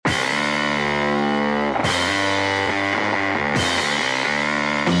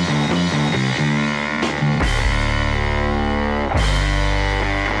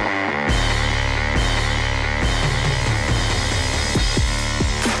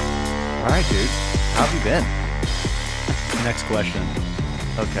All right, dude. How have you been? Next question.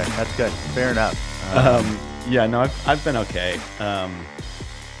 Okay, that's good. Fair enough. Yeah, no, I've been okay.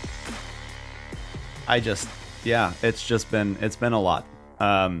 It's been a lot.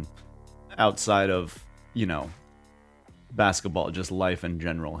 Outside of, basketball, just life in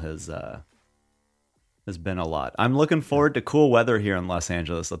general has been a lot. I'm looking forward to cool weather here in Los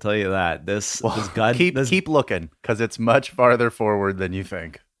Angeles. I'll tell you that. Keep looking, because it's much farther forward than you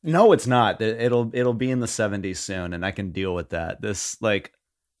think. No, it's not. It'll be in the 70s soon, and I can deal with that.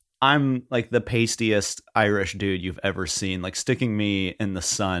 I'm like the pastiest Irish dude you've ever seen. Like, sticking me in the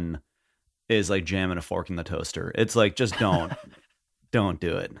sun is like jamming a fork in the toaster. It's like, just don't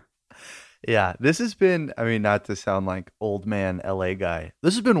do it. Yeah, this has been, I mean, not to sound like old man LA guy,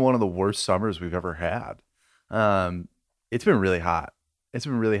 this has been one of the worst summers we've ever had. It's been really hot. It's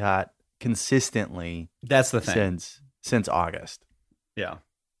been really hot consistently. That's the thing. Since August. Yeah.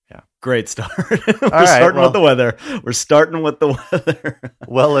 Yeah. Great start. We're starting with the weather. We're starting with the weather.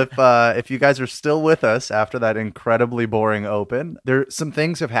 Well, if you guys are still with us after that incredibly boring open, some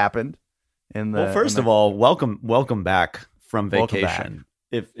things have happened. First of all, welcome back from vacation.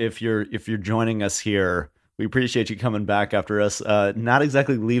 If you're joining us here, we appreciate you coming back after us. Not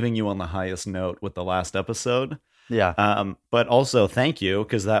exactly leaving you on the highest note with the last episode. Yeah. But also thank you,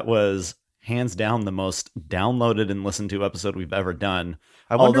 because that was hands down the most downloaded and listened to episode we've ever done.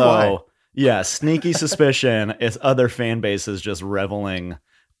 I wonder why. Yeah, sneaky suspicion is other fan bases just reveling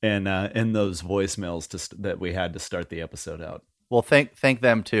in those voicemails that we had to start the episode out. Well, thank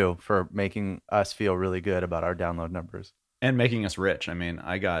them too for making us feel really good about our download numbers and making us rich. I mean,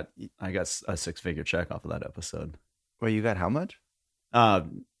 I got a 6-figure check off of that episode. Wait, you got how much?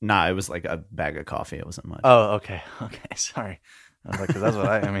 Nah, it was like a bag of coffee. It wasn't much. Oh, okay, sorry. I was like, because that's what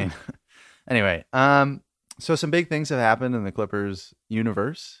I mean. Anyway, so some big things have happened in the Clippers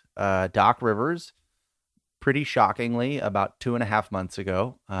universe. Doc Rivers, pretty shockingly, about 2.5 months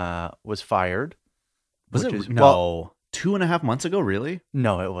ago, was fired. Was it? No. 2.5 months ago, really?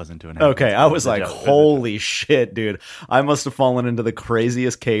 No, it wasn't 2.5. Okay, I was like, holy shit, dude. I must have fallen into the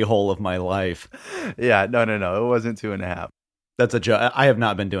craziest K-hole of my life. Yeah, no. It wasn't 2.5. That's a joke. I have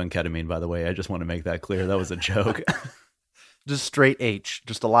not been doing ketamine, by the way. I just want to make that clear. That was a joke. Just straight H.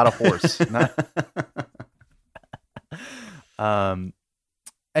 Just a lot of horse.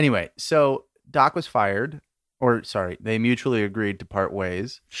 Anyway, so Doc was fired. They mutually agreed to part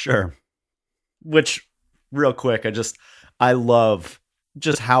ways. Sure. Which, real quick, I love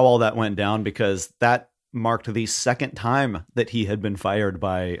just how all that went down, because that marked the second time that he had been fired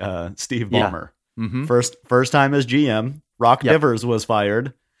by Steve Ballmer. Yeah. Mm-hmm. First time as GM, Rock Divers was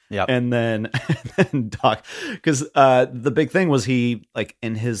fired. Yep. And then Doc, because the big thing was he, like,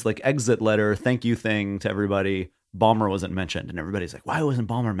 in his like exit letter, thank you thing to everybody, Ballmer wasn't mentioned. And everybody's like, why wasn't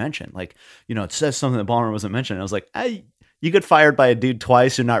Ballmer mentioned? Like, it says something that Ballmer wasn't mentioned. And I was like, you get fired by a dude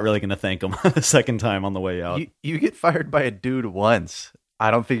twice, you're not really going to thank him the second time on the way out. You get fired by a dude once,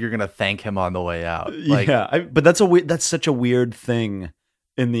 I don't think you're going to thank him on the way out. Like, yeah, but that's such a weird thing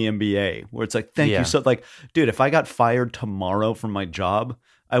in the NBA, where it's like, thank you. So, like, dude, if I got fired tomorrow from my job,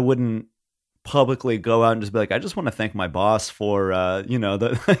 I wouldn't publicly go out and just be like, I just want to thank my boss for,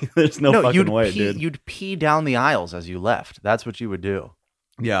 there's no fucking way, dude. You'd pee down the aisles as you left. That's what you would do.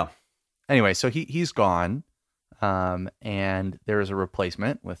 Yeah. Anyway, so he's gone. And there is a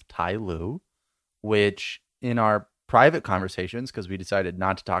replacement with Ty Lue, which in our private conversations, because we decided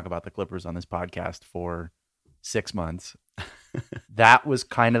not to talk about the Clippers on this podcast for 6 months, that was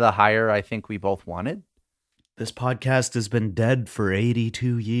kind of the hire I think we both wanted. This podcast has been dead for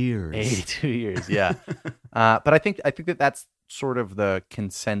 82 years. 82 years, yeah. But I think that's sort of the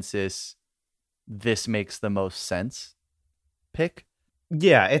consensus. This makes the most sense pick.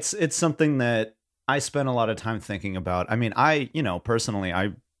 Yeah, it's something that I spent a lot of time thinking about. I mean, personally,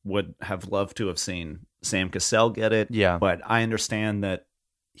 I would have loved to have seen Sam Cassell get it. Yeah. But I understand that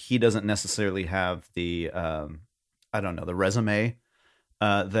he doesn't necessarily have the, the resume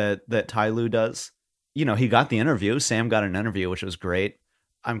that Ty Lue does. He got the interview. Sam got an interview, which was great.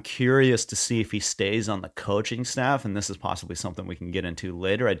 I'm curious to see if he stays on the coaching staff, and this is possibly something we can get into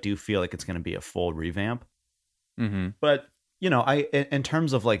later. I do feel like it's going to be a full revamp. Mm-hmm. But in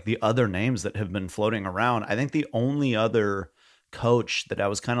terms of like the other names that have been floating around, I think the only other coach that I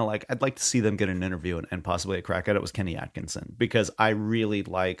was kind of like, I'd like to see them get an interview and possibly a crack at it was Kenny Atkinson, because I really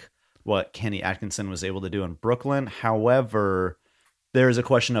like what Kenny Atkinson was able to do in Brooklyn. However, there is a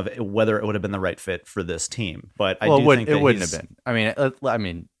question of whether it would have been the right fit for this team. But I do think it wouldn't have been. I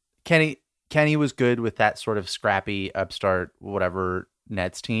mean, Kenny was good with that sort of scrappy upstart whatever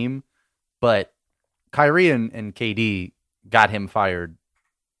Nets team, but Kyrie and KD got him fired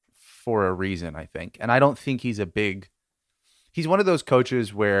for a reason, I think. And I don't think he's one of those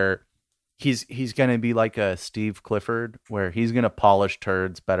coaches where he's going to be like a Steve Clifford, where he's going to polish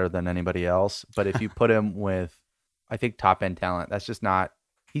turds better than anybody else. But if you put him with, I think, top end talent, that's just not,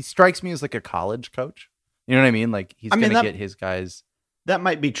 he strikes me as like a college coach. You know what I mean? Like he's going to get his guys. That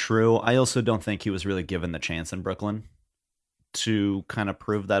might be true. I also don't think he was really given the chance in Brooklyn to kind of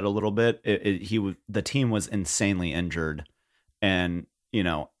prove that a little bit. The team was insanely injured, and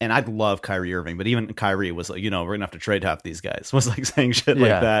and I'd love Kyrie Irving, but even Kyrie was like, we're gonna have to trade half these guys. Was like saying shit like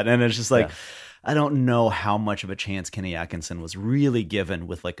that, and it's just like, I don't know how much of a chance Kenny Atkinson was really given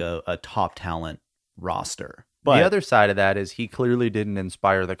with like a top talent roster. But the other side of that is he clearly didn't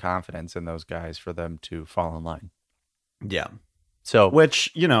inspire the confidence in those guys for them to fall in line. Yeah. So,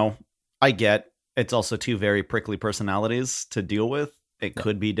 which, I get. It's also two very prickly personalities to deal with. It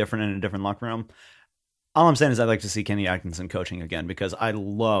could be different in a different locker room. All I'm saying is I'd like to see Kenny Atkinson coaching again, because I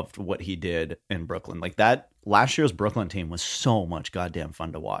loved what he did in Brooklyn. Like that last year's Brooklyn team was so much goddamn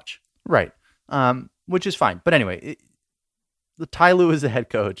fun to watch. Right. Which is fine. But anyway, the Ty Lue is the head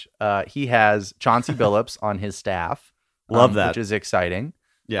coach. He has Chauncey Billups on his staff. Love that. Which is exciting.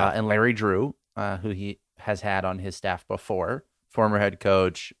 Yeah. And Larry Drew, who he has had on his staff before. Former head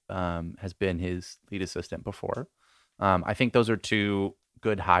coach, has been his lead assistant before. I think those are two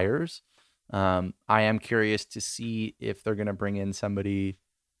good hires. I am curious to see if they're going to bring in somebody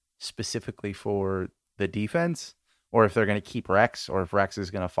specifically for the defense, or if they're going to keep Rex, or if Rex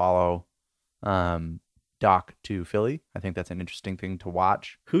is going to follow Doc to Philly. I think that's an interesting thing to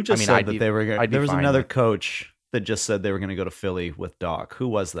watch. Who just said that they were going to... There was another coach that just said they were going to go to Philly with Doc. Who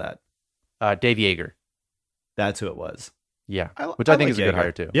was that? Dave Yeager. That's who it was. Yeah, which I think is a good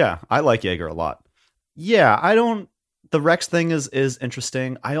hire too. Yeah, I like Yeager a lot. Yeah, the Rex thing is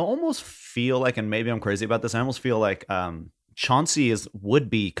interesting. I almost feel like, and maybe I'm crazy about this, I almost feel like Chauncey would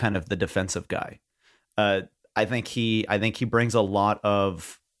be kind of the defensive guy. I think he brings a lot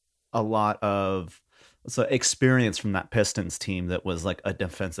of experience from that Pistons team that was like a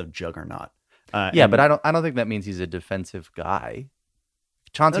defensive juggernaut. But I don't think that means he's a defensive guy.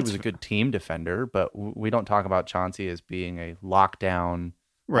 Chauncey was a good team defender, but we don't talk about Chauncey as being a lockdown,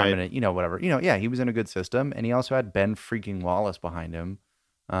 right? Whatever. He was in a good system, and he also had Ben freaking Wallace behind him,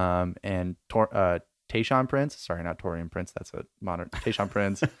 and Tayshaun Prince. Sorry, not Taurean Prince. That's a modern Tayshaun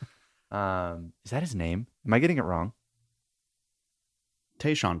Prince. Is that his name? Am I getting it wrong?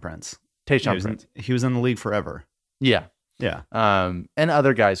 Tayshaun Prince. Prince. He was in the league forever. Yeah. Yeah. And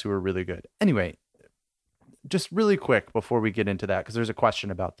other guys who were really good. Anyway. Just really quick before we get into that, because there's a question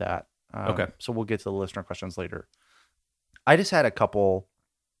about that. Okay. So we'll get to the listener questions later. I just had a couple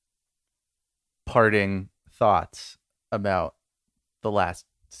parting thoughts about the last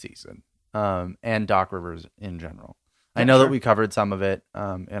season and Doc Rivers in general. I know that we covered some of it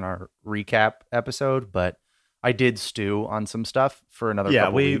in our recap episode, but I did stew on some stuff for another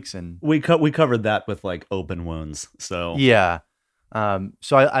couple weeks. And we covered that with like open wounds. So yeah.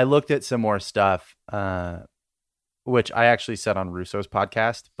 So I looked at some more stuff, which I actually said on Russo's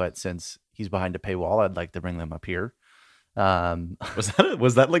podcast, but since he's behind a paywall, I'd like to bring them up here. Was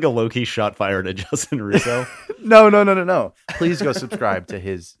that like a low-key shot fired at Justin Russo? No. Please go subscribe to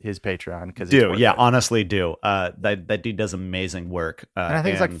his Patreon, because honestly do. That dude does amazing work. And I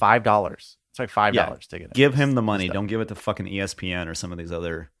think it's like $5. It's like $5 to get it. Give him the money. Don't give it to fucking ESPN or some of these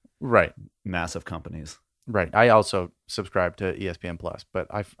other massive companies. Right. I also subscribe to ESPN Plus, but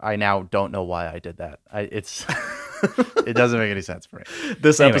I now don't know why I did that. It doesn't make any sense for me.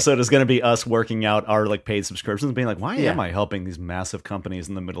 This episode is going to be us working out our like paid subscriptions, being like, why am I helping these massive companies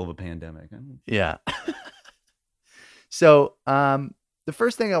in the middle of a pandemic? Yeah. So the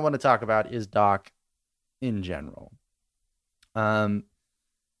first thing I want to talk about is Doc in general. I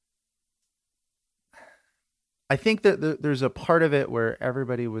think that there's a part of it where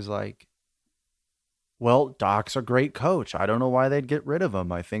everybody was like, well, Doc's a great coach. I don't know why they'd get rid of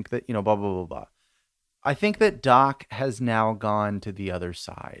him. I think that, blah, blah, blah, blah. I think that Doc has now gone to the other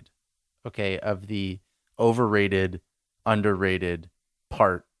side, okay, of the overrated, underrated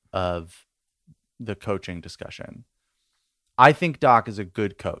part of the coaching discussion. I think Doc is a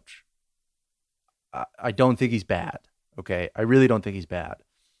good coach. I don't think he's bad, okay? I really don't think he's bad.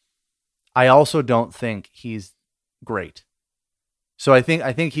 I also don't think he's great. So I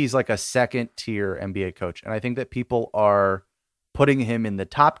think he's like a second tier NBA coach. And I think that people are putting him in the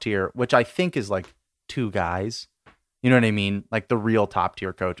top tier, which I think is like two guys. You know what I mean? Like the real top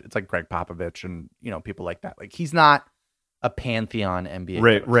tier coach. It's like Greg Popovich and, people like that. Like he's not a pantheon NBA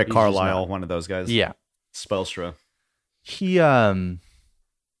coach. Rick Carlisle, one of those guys. Yeah. Spoelstra.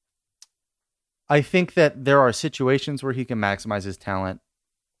 I think that there are situations where he can maximize his talent.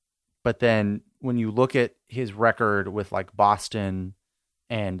 But then when you look at his record with like Boston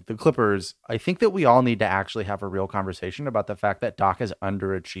and the Clippers, I think that we all need to actually have a real conversation about the fact that Doc has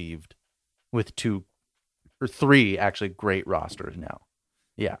underachieved with 2 or 3 actually great rosters now.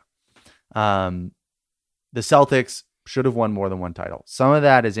 Yeah. The Celtics should have won more than one title. Some of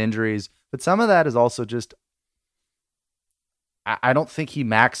that is injuries, but some of that is also just, I don't think he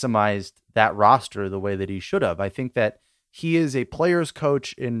maximized that roster the way that he should have. I think that he is a player's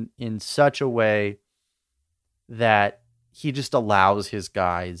coach in such a way that he just allows his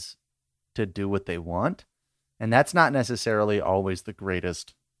guys to do what they want. And that's not necessarily always the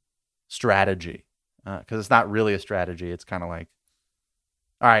greatest strategy, because it's not really a strategy. It's kind of like,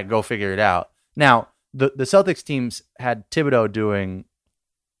 all right, go figure it out. Now, the Celtics teams had Thibodeau doing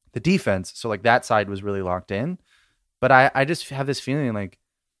the defense, so like that side was really locked in. But I just have this feeling like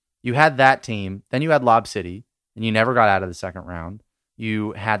you had that team, then you had Lob City, and you never got out of the second round.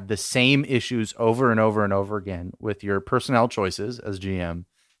 You had the same issues over and over and over again with your personnel choices as GM.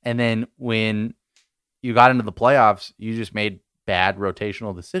 And then when you got into the playoffs, you just made bad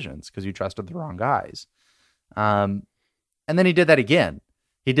rotational decisions because you trusted the wrong guys. And then he did that again.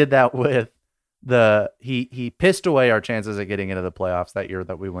 He did that with he pissed away our chances of getting into the playoffs that year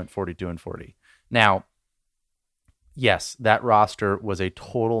that we went 42-40. Now, yes, that roster was a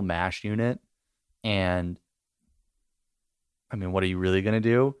total mash unit. And I mean, what are you really going to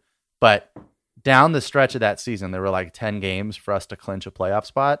do? But down the stretch of that season, there were like 10 games for us to clinch a playoff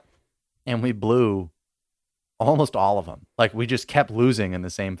spot. And we blew almost all of them. Like we just kept losing in the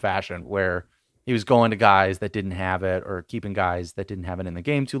same fashion where he was going to guys that didn't have it or keeping guys that didn't have it in the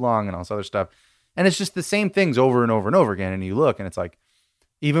game too long and all this other stuff. And it's just the same things over and over and over again. And you look and it's like,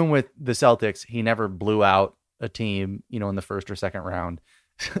 even with the Celtics, he never blew out a team, in the first or second round.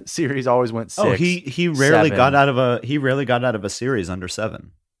 Series always went 6. He rarely 7. got out of a series under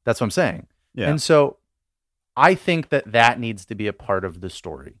 7. That's what I'm saying. Yeah. And so I think that needs to be a part of the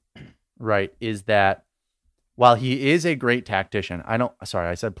story, right? Is that while he is a great tactician,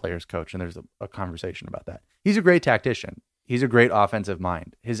 I said players coach, and there's a conversation about that. He's a great tactician. He's a great offensive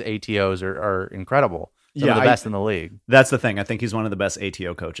mind. His ATOs are incredible. Some of the best in the league. That's the thing. I think he's one of the best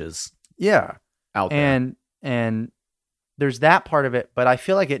ATO coaches. Yeah. Out there. And there's that part of it, but I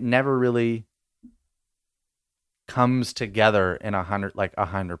feel like it never really comes together in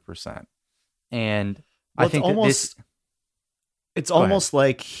 100%. And I think it's almost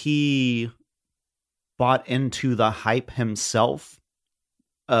like he bought into the hype himself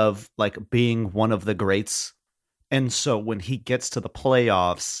of like being one of the greats. And so when he gets to the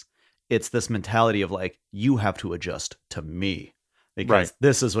playoffs, it's this mentality of like, you have to adjust to me. Because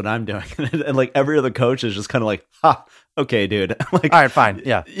this is what I'm doing. And like every other coach is just kind of like, ha, okay, dude. Like, all right, fine.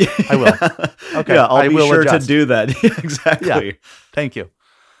 Yeah, I will. Okay. Yeah, I'll be sure to do that. Exactly. Yeah. Thank you.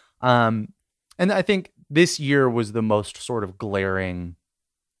 And I think this year was the most sort of glaring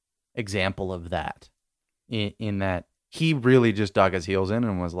example of that in that he really just dug his heels in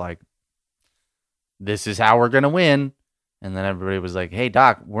and was like, this is how we're going to win. And then everybody was like, hey,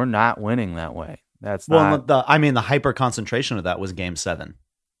 Doc, we're not winning that way. That's not... the hyper concentration of that was Game 7.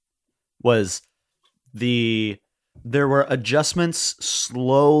 There were adjustments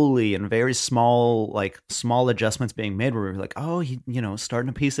slowly and very small adjustments being made where we were like, oh, he,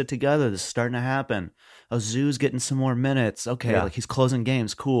 starting to piece it together. This is starting to happen. Oh, Zoo's getting some more minutes. Okay, like he's closing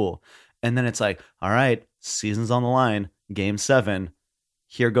games. Cool. And then it's like, all right, season's on the line. Game 7.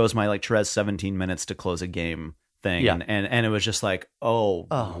 Here goes my Trez 17 minutes to close a game thing. Yeah. And it was just like, oh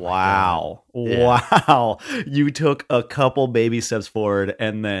wow. Wow. You took a couple baby steps forward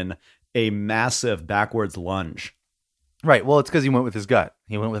and then a massive backwards lunge. Right. Well, it's because he went with his gut.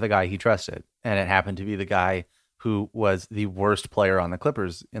 He went with a guy he trusted. And it happened to be the guy who was the worst player on the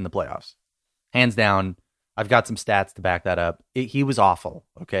Clippers in the playoffs. Hands down. I've got some stats to back that up. He was awful.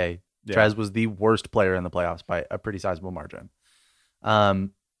 Okay. Yeah. Trez was the worst player in the playoffs by a pretty sizable margin. I'll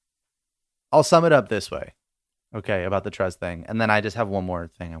sum it up this way. Okay, about the Trez thing. And then I just have one more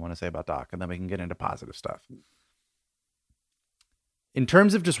thing I want to say about Doc, and then we can get into positive stuff. In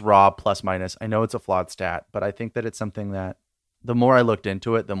terms of just raw plus minus, I know it's a flawed stat, but I think that it's something that the more I looked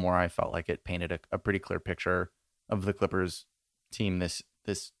into it, the more I felt like it painted a pretty clear picture of the Clippers team this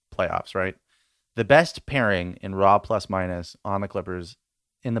playoffs, right? The best pairing in raw plus minus on the Clippers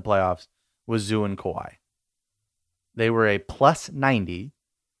in the playoffs was Zoo and Kawhi. They were a plus 90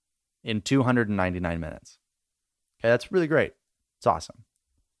 in 299 minutes. Okay, that's really great. It's awesome.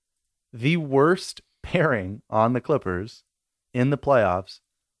 The worst pairing on the Clippers in the playoffs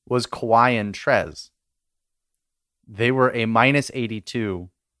was Kawhi and Trez. They were a minus 82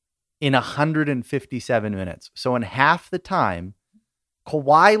 in 157 minutes. So in half the time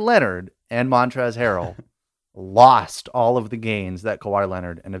Kawhi Leonard and Montrezl Harrell lost all of the gains that Kawhi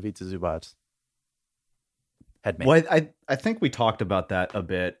Leonard and Ivica Zubac had made. Well, I think we talked about that a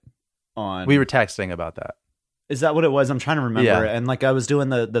bit on. We were texting about that. Is that what it was? I'm trying to remember. Yeah. And like I was doing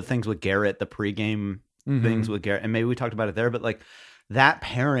the things with Garrett, the pregame things with Garrett, and maybe we talked about it there. But like that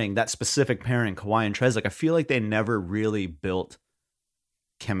pairing, that specific pairing, Kawhi and Trez, like I feel like they never really built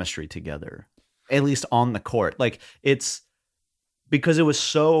chemistry together, at least on the court. Like it's because it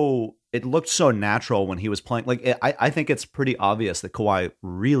looked so natural when he was playing. Like I think it's pretty obvious that Kawhi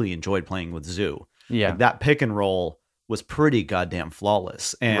really enjoyed playing with Zoo. Yeah. Like that pick and roll was pretty goddamn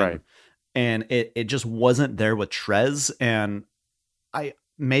flawless. And and it just wasn't there with Trez. And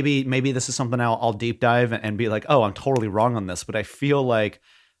maybe this is something I'll deep dive and be like, oh, I'm totally wrong on this. But I feel like,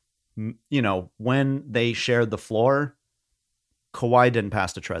 you know, when they shared the floor, Kawhi didn't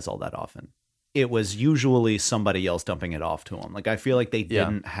pass to Trez all that often. It was usually somebody else dumping it off to him. Like I feel like they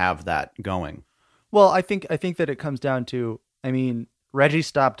didn't have that going. Well, I think that it comes down to, I mean, Reggie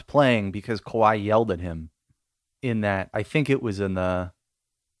stopped playing because Kawhi yelled at him in that. I think it was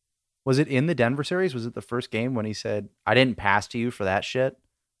was it in the Denver series? Was it the first game when he said, I didn't pass to you for that shit?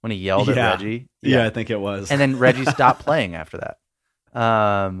 When he yelled at Reggie? Yeah, I think it was. And then Reggie stopped playing after that.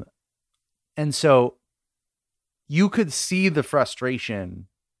 And so you could see the frustration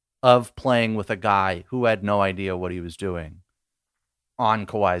of playing with a guy who had no idea what he was doing on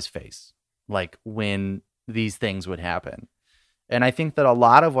Kawhi's face, like when these things would happen. And I think that a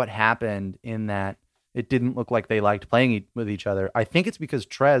lot of what happened in that it didn't look like they liked playing with each other. I think it's because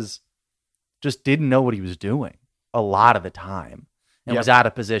Trez just didn't know what he was doing a lot of the time and was out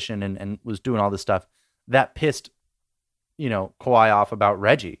of position and was doing all this stuff that pissed, you know, Kawhi off about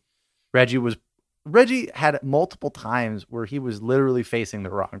Reggie. Reggie had multiple times where he was literally facing the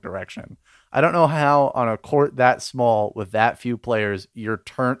wrong direction. I don't know how on a court that small with that few players, you're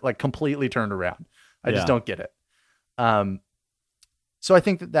completely turned around. I just don't get it. So I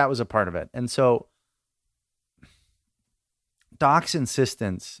think that was a part of it. And so Doc's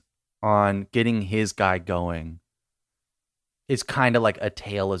insistence on getting his guy going is kind of like a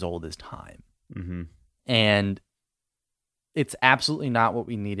tale as old as time. Mm-hmm. And it's absolutely not what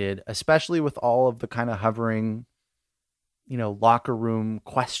we needed, especially with all of the kind of hovering, you know, locker room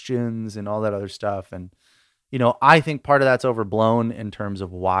questions and all that other stuff. And, you know, I think part of that's overblown in terms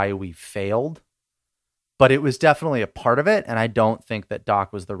of why we failed, but it was definitely a part of it. And I don't think that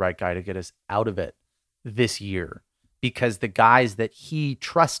Doc was the right guy to get us out of it this year, because the guys that he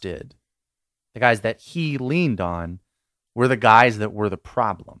trusted, the guys that he leaned on, were the guys that were the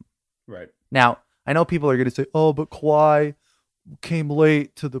problem. Right. Now, I know people are going to say, oh, but Kawhi came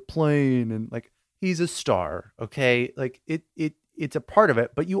late to the plane and like he's a star. Okay. Like it's a part of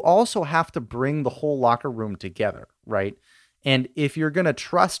it, but you also have to bring the whole locker room together. Right. And if you're going to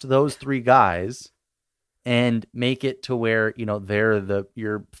trust those three guys and make it to where, you know, they're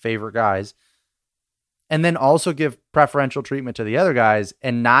your favorite guys, and then also give preferential treatment to the other guys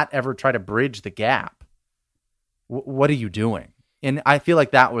and not ever try to bridge the gap, what are you doing? And I feel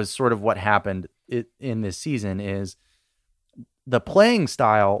like that was sort of what happened in this season. Is the playing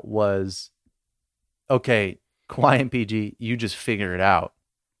style was, okay, Kawhi and PG, you just figure it out.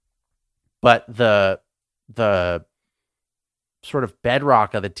 But the sort of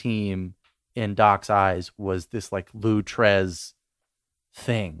bedrock of the team in Doc's eyes was this like Lou Trez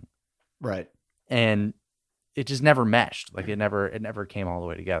thing. Right. And it just never meshed. Like it never came all the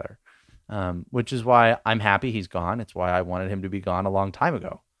way together. Which is why I'm happy he's gone. It's why I wanted him to be gone a long time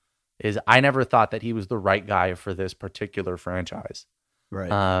ago. Is I never thought that he was the right guy for this particular franchise.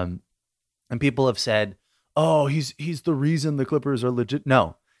 Right. And people have said, oh, he's the reason the Clippers are legit.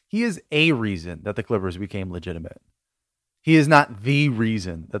 No, he is a reason that the Clippers became legitimate. He is not the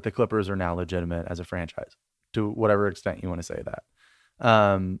reason that the Clippers are now legitimate as a franchise, to whatever extent you want to say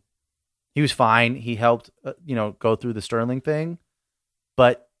that. He was fine. He helped, go through the Sterling thing,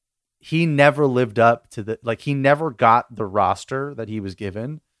 but he never lived up to he never got the roster that he was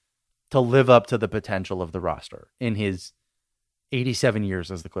given to live up to the potential of the roster in his 87 years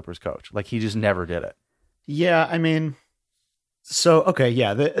as the Clippers coach. Like he just never did it. Yeah. I mean, so, okay.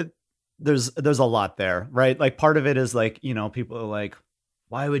 Yeah. There's a lot there, right? Like part of it is like, people are like,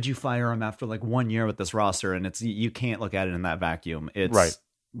 why would you fire him after like 1 year with this roster? And you can't look at it in that vacuum. It's right.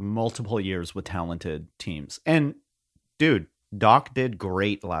 Multiple years with talented teams. And dude, Doc did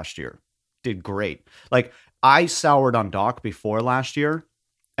great last year. Did great. Like I soured on Doc before last year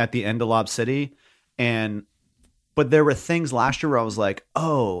at the end of Lob City. But there were things last year where I was like,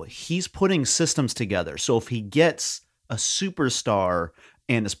 oh, he's putting systems together. So if he gets a superstar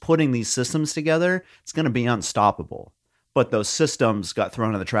and is putting these systems together, it's going to be unstoppable. but those systems got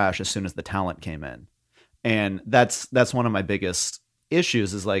thrown in the trash as soon as the talent came in. And that's one of my biggest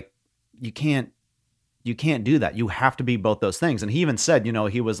issues is like, you can't do that. You have to be both those things. And he even said, you know,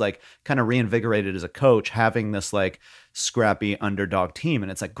 he was like kind of reinvigorated as a coach, having this like scrappy underdog team.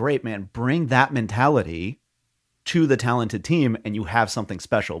 And it's like, great, man, bring that mentality to the talented team and you have something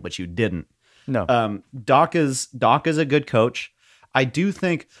special, but you didn't. No. Doc is a good coach. I do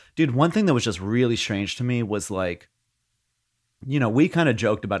think, dude, one thing that was just really strange to me was like, you know, we kind of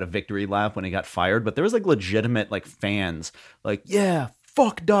joked about a victory lap when he got fired, but there was like legitimate like fans like, yeah,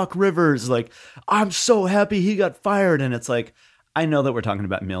 fuck Doc Rivers. Like, I'm so happy he got fired. And it's like, I know that we're talking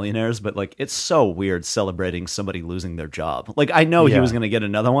about millionaires, but like, it's so weird celebrating somebody losing their job. Like, I know he was going to get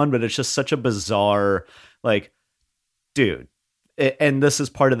another one, but it's just such a bizarre, like, dude. And this is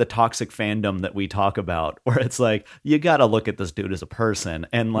part of the toxic fandom that we talk about, where it's like, you got to look at this dude as a person.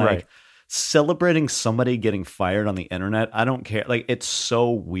 And like, celebrating somebody getting fired on the internet, I don't care. Like, it's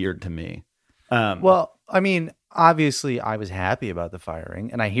so weird to me. Well, I mean, obviously I was happy about the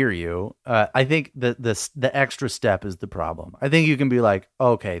firing and I hear you. I think the extra step is the problem. I think you can be like,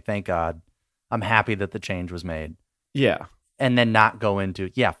 okay, thank God. I'm happy that the change was made. Yeah. And then not go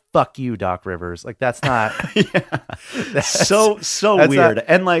into, yeah, fuck you, Doc Rivers. Like, that's not that's so weird. Not,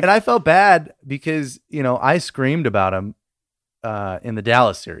 and like, and I felt bad because, you know, I screamed about him in the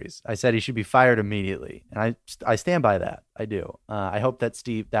Dallas series. I said he should be fired immediately. And I stand by that. I do. I hope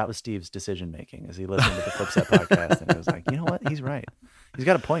that was Steve's decision making as he listened to the Flipset podcast and he was like, you know what? He's right. He's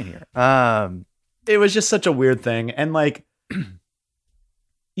got a point here. It was just such a weird thing. And like,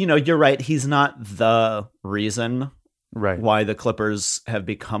 you know, you're right. He's not the reason why the Clippers have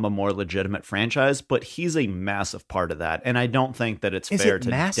become a more legitimate franchise, but he's a massive part of that. And I don't think that it's fair to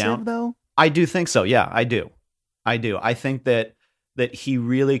massive though? I do think so. Yeah, I do. I think that he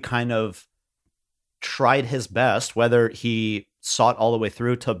really kind of tried his best, whether he sought all the way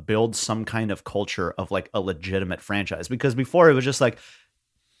through to build some kind of culture of like a legitimate franchise. Because before it was just like,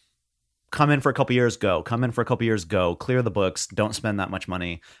 come in for a couple years, go. Come in for a couple years, go. Clear the books. Don't spend that much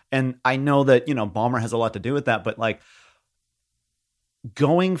money. And I know that, you know, Ballmer has a lot to do with that, but like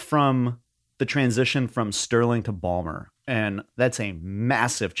going from the transition from Sterling to Ballmer, and that's a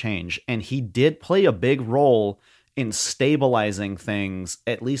massive change. And he did play a big role in stabilizing things,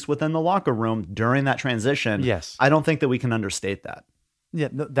 at least within the locker room during that transition. Yes. I don't think that we can understate that. Yeah,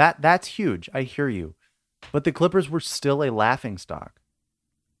 no, that's huge. I hear you. But the Clippers were still a laughingstock.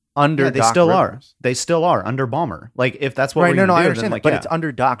 Under they Doc still Rivers. are. They still are under Ballmer. Like, if that's what right, we're no, I do, understand then, that, like, but yeah. it's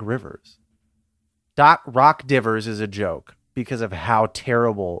under Doc Rivers. Rock Divers is a joke because of how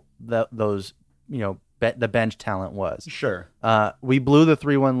terrible those, you know, the bench talent was. Sure. We blew the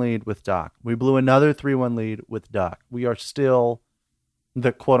 3-1 lead with Doc. We blew another 3-1 lead with Doc. We are still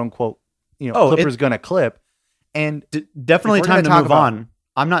the quote unquote, you know, Clippers gonna clip. And definitely time to move on.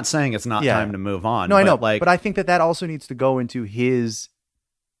 I'm not saying it's not time to move on. No, I know. But I think that also needs to go into his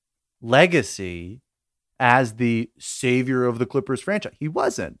legacy as the savior of the Clippers franchise. He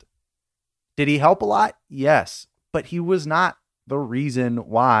wasn't. Did he help a lot? Yes. But he was not the reason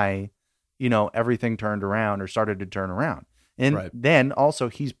why, you know, everything turned around or started to turn around. And then also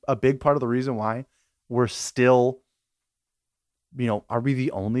he's a big part of the reason why we're still, you know, are we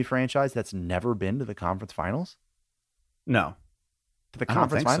the only franchise that's never been to the conference finals? No. To the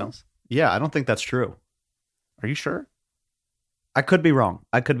conference finals? So. Yeah, I don't think that's true. Are you sure? I could be wrong.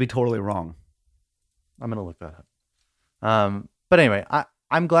 I could be totally wrong. I'm going to look that up. But anyway,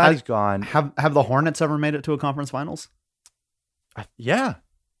 I'm glad he's gone. Have the Hornets ever made it to a conference finals? Yeah.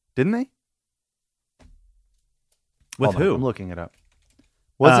 Didn't they? With who? I'm looking it up.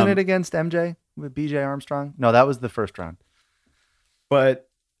 Wasn't it against MJ with BJ Armstrong? No, that was the first round. But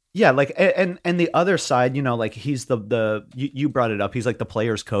yeah, like, and the other side, you know, like he's you brought it up. He's like the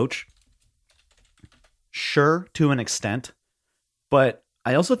player's coach. Sure, to an extent. But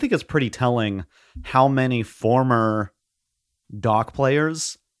I also think it's pretty telling how many former Doc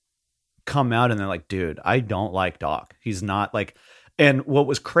players come out and they're like, dude, I don't like Doc. He's not like, and what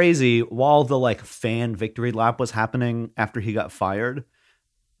was crazy, while the like fan victory lap was happening after he got fired,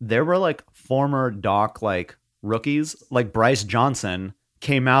 there were like former Doc like rookies, like Bryce Johnson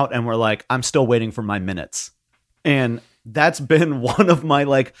came out and were like, I'm still waiting for my minutes. And that's been one of my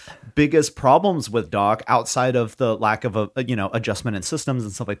like biggest problems with Doc, outside of the lack of a you know, adjustment in systems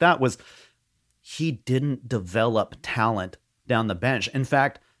and stuff like that, was he didn't develop talent down the bench. In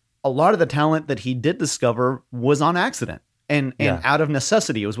fact, a lot of the talent that he did discover was on accident and out of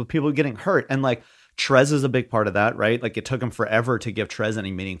necessity. It was with people getting hurt. And like Trez is a big part of that, right? Like it took him forever to give Trez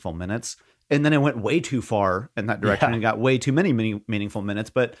any meaningful minutes. And then it went way too far in that direction and got way too many meaningful minutes.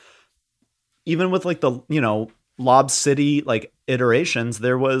 But even with like the, you know, Lob City like iterations,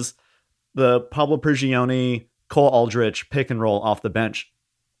 there was the Pablo Prigioni, Cole Aldrich pick and roll off the bench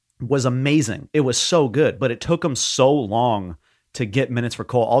was amazing. It was so good, but it took them so long to get minutes for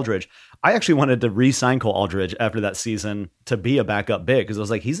Cole Aldrich. I actually wanted to re-sign Cole Aldrich after that season to be a backup big because I was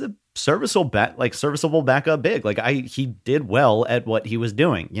like, he's a serviceable backup big. Like he did well at what he was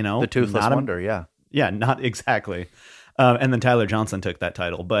doing. You know, the toothless wonder. Yeah, not exactly. And then Tyler Johnson took that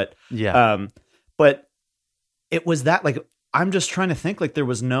title, but but it was that like I'm just trying to think like there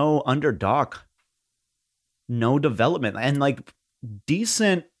was no underdog, no development, and like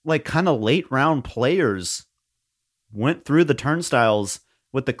decent like kind of late round players went through the turnstiles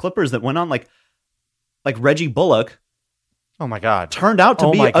with the Clippers that went on like Reggie Bullock. Oh my God. Turned out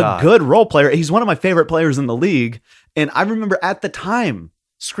to be a good role player. He's one of my favorite players in the league. And I remember at the time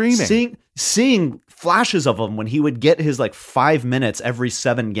screaming, seeing flashes of him when he would get his like 5 minutes every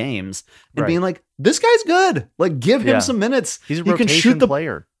 7 games and being like, this guy's good. Like give him some minutes. He's a rotation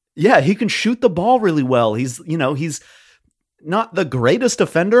player. Yeah. He can shoot the ball really well. He's not the greatest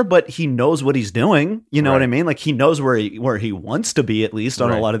defender, but he knows what he's doing. You know what I mean? Like he knows where he wants to be, at least on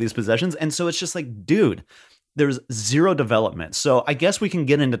a lot of these possessions. And so it's just like, dude, there's zero development. So I guess we can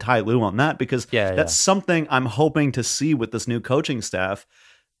get into Ty Lue on that because that's something I'm hoping to see with this new coaching staff,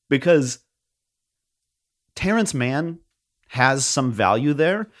 because Terrence Mann has some value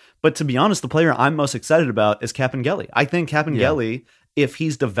there. But to be honest, the player I'm most excited about is Capangeli. I think Capangeli, if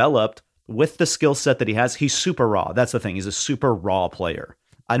he's developed with the skill set that he has, he's super raw. That's the thing. He's a super raw player.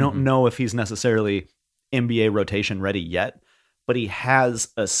 I don't know if he's necessarily NBA rotation ready yet, but he has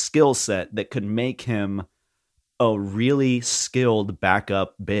a skill set that could make him a really skilled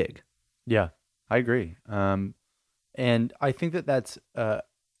backup big. Yeah, I agree. And I think that's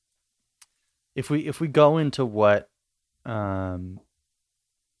if we go into what the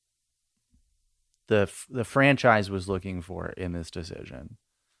franchise was looking for in this decision,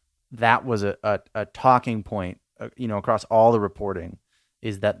 that was a talking point, across all the reporting,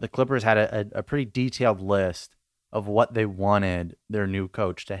 is that the Clippers had a pretty detailed list of what they wanted their new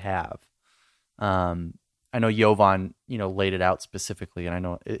coach to have. I know Jovan, laid it out specifically, and I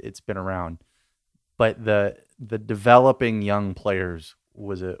know it's been around, but the developing young players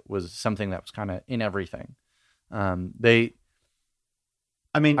was something that was kind of in everything. I know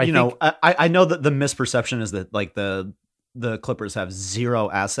that the misperception is that like the Clippers have zero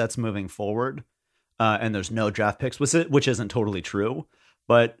assets moving forward, and there's no draft picks, which isn't totally true.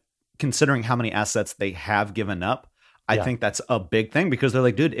 But considering how many assets they have given up, I think that's a big thing, because they're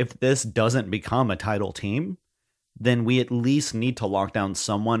like, dude, if this doesn't become a title team, then we at least need to lock down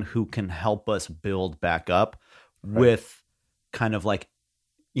someone who can help us build back up with kind of like,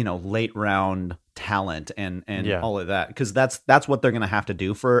 late round talent and all of that. Because that's what they're going to have to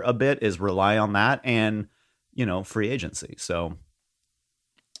do for a bit, is rely on that and, free agency. So.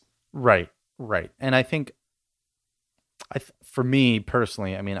 Right. And I think for me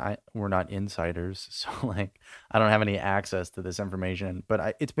personally, I mean, we're not insiders, so like I don't have any access to this information,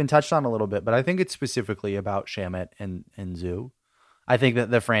 but it's been touched on a little bit. But I think it's specifically about Shamet and Zoo. I think that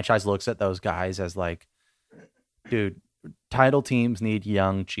the franchise looks at those guys as like, dude, title teams need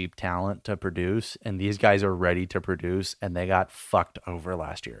young, cheap talent to produce, and these guys are ready to produce, and they got fucked over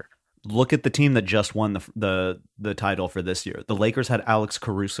last year. Look at the team that just won the title for this year. The Lakers had Alex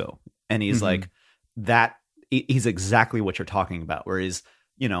Caruso, and he's like that. He's exactly what you're talking about, where he's,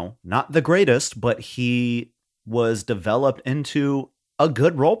 not the greatest, but he was developed into a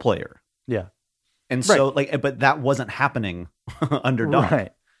good role player. Yeah. And so but that wasn't happening under Doc.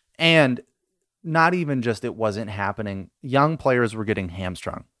 Right. And not even just it wasn't happening. Young players were getting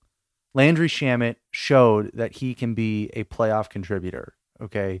hamstrung. Landry Shamet showed that he can be a playoff contributor.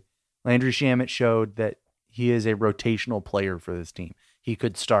 Okay. Landry Shamet showed that he is a rotational player for this team. He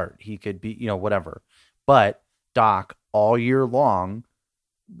could start, he could be, whatever. But Doc, all year long,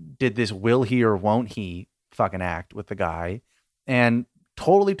 did this will he or won't he fucking act with the guy, and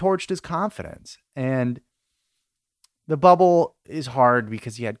totally torched his confidence. And the bubble is hard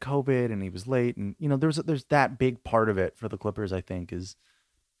because he had COVID and he was late, and there's that big part of it for the Clippers, I think, is.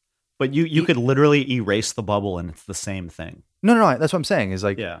 But you could literally erase the bubble and it's the same thing. No, that's what I'm saying. Is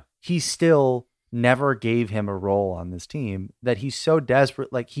like, he still never gave him a role on this team that he's so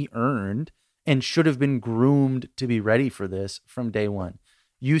desperate, like he earned and should have been groomed to be ready for this from day one.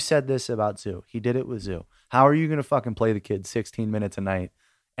 You said this about Zoo. He did it with Zoo. How are you going to fucking play the kid 16 minutes a night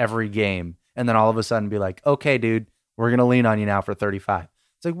every game and then all of a sudden be like, okay, dude, we're going to lean on you now for 35?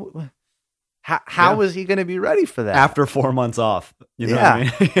 It's like, how is he going to be ready for that? After 4 months off. You know what I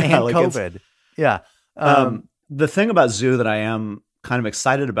mean? And like COVID. Yeah. The thing about Zoo that I am kind of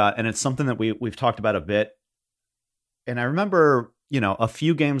excited about, and it's something that we've talked about a bit And I remember, a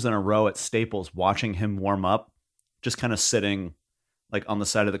few games in a row at Staples watching him warm up, just kind of sitting like on the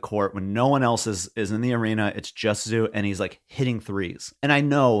side of the court when no one else is in the arena. It's just Zoo, and he's like hitting threes. And I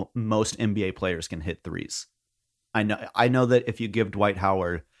know most NBA players can hit threes. I know that if you give Dwight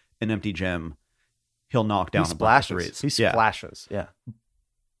Howard an empty gym, he'll knock down a bunch of threes. He splashes. Yeah.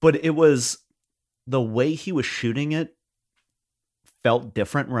 But it was the way he was shooting it felt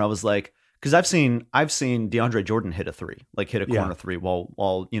different, where I was like, because I've seen DeAndre Jordan hit a three, like hit a corner three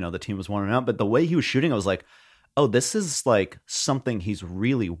while the team was warming up. But the way he was shooting, I was like, oh, this is like something he's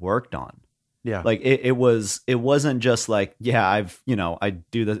really worked on. Yeah. Like it wasn't just like, I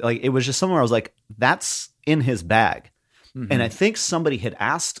do this. Like it was just somewhere I was like, that's in his bag. Mm-hmm. And I think somebody had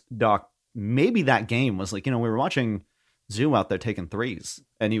asked Doc, maybe that game was like, we were watching Zoo out there taking threes,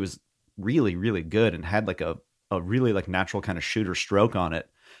 and he was really, really good and had like a really like natural kind of shooter stroke on it.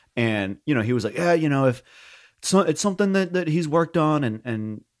 And, he was like, if it's something that he's worked on,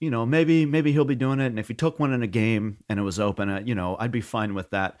 and maybe he'll be doing it. And if he took one in a game and it was open, I'd be fine with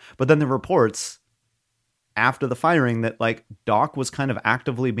that. But then the reports after the firing that like Doc was kind of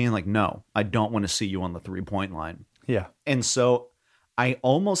actively being like, no, I don't want to see you on the 3-point line. Yeah. And so I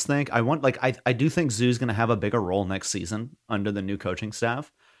almost think I do think Zoo's going to have a bigger role next season under the new coaching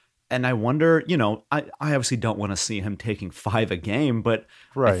staff. And I wonder, I obviously don't want to see him taking 5 a game, but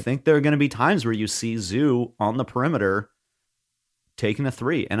right. I think there are going to be times where you see Zoo on the perimeter taking a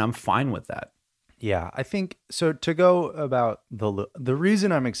 3, and I'm fine with that. Yeah, I think so. To go about the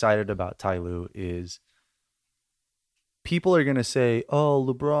reason I'm excited about Ty Lue is people are going to say, oh,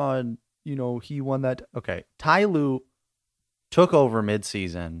 LeBron, he won that. Okay, Ty Lue took over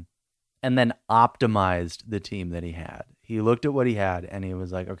midseason and then optimized the team that he had. He looked at what he had and he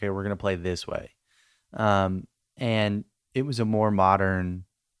was like, okay, we're going to play this way. And it was a more modern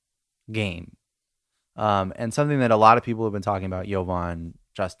game. And something that a lot of people have been talking about, Jovan,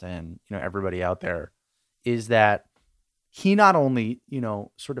 Justin, everybody out there, is that he not only,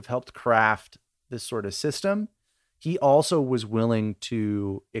 sort of helped craft this sort of system, he also was willing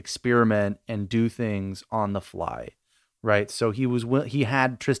to experiment and do things on the fly. Right. So he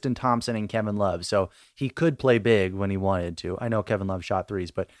had Tristan Thompson and Kevin Love. So he could play big when he wanted to. I know Kevin Love shot threes,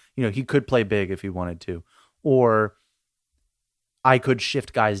 but he could play big if he wanted to. Or I could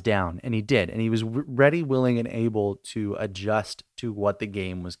shift guys down, and he did. And he was ready, willing, and able to adjust to what the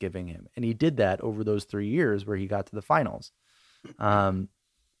game was giving him. And he did that over those 3 years where he got to the finals.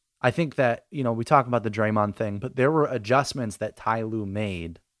 I think that, we talk about the Draymond thing, but there were adjustments that Ty Lue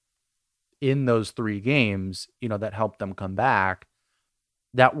made in those 3 games, that helped them come back,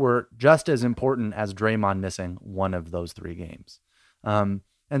 that were just as important as Draymond missing one of those 3 games. And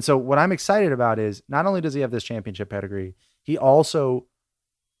so what I'm excited about is not only does he have this championship pedigree, he also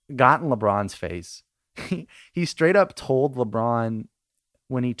got in LeBron's face. He straight up told LeBron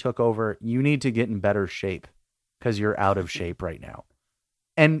when he took over, you need to get in better shape because you're out of shape right now.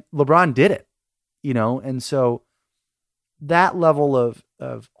 And LeBron did it, and so that level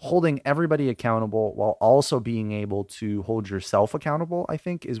of holding everybody accountable while also being able to hold yourself accountable, I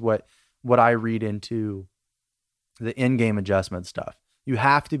think, is what I read into the in-game adjustment stuff. You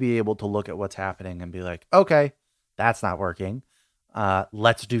have to be able to look at what's happening and be like, okay, that's not working.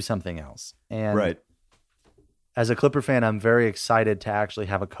 Let's do something else. And right. As a Clipper fan, I'm very excited to actually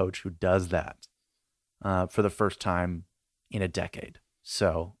have a coach who does that for the first time in a decade.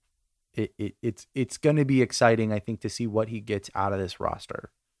 So it's going to be exciting, I think, to see what he gets out of this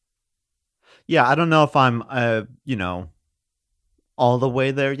roster. Yeah, I don't know if I'm, all the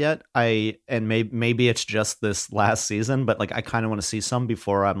way there yet. Maybe it's just this last season, but like I kind of want to see some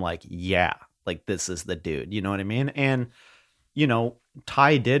before I'm like, yeah, like this is the dude. You know what I mean? And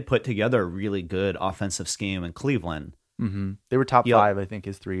Ty did put together a really good offensive scheme in Cleveland. Mm-hmm. They were top 5, I think,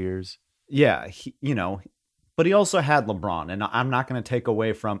 his 3 years. Yeah, but he also had LeBron, and I'm not going to take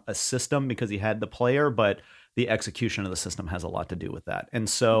away from a system because he had the player, but the execution of the system has a lot to do with that. And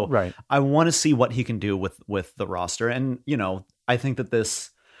so right. I want to see what he can do with the roster. And, I think that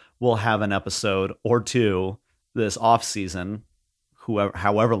this will have an episode or 2 this off season,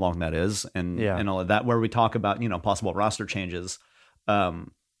 however long that is, and all of that, where we talk about, possible roster changes. But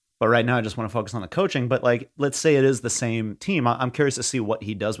right now I just want to focus on the coaching. But like, let's say it is the same team. I'm curious to see what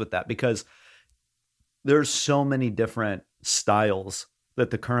he does with that, because there's so many different styles that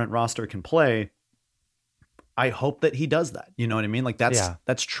the current roster can play. I hope that he does that. You know what I mean? Like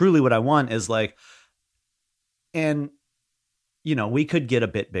that's truly what I want, is like, and we could get a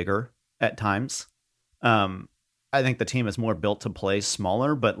bit bigger at times. I think the team is more built to play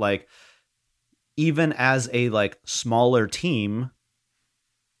smaller, but like, even as a like smaller team,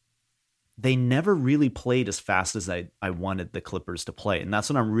 they never really played as fast as I wanted the Clippers to play. And that's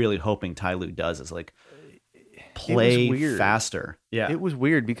what I'm really hoping Ty Lue does, is like play faster. Yeah. It was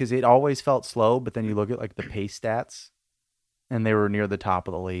weird because it always felt slow, but then you look at like the pace stats and they were near the top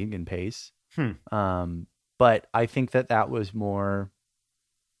of the league in pace. But I think that was more,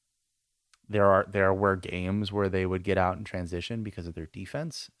 there were games where they would get out in transition because of their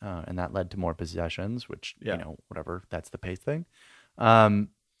defense, and that led to more possessions, which, whatever, that's the pace thing.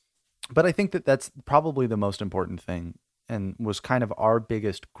 But I think that's probably the most important thing, and was kind of our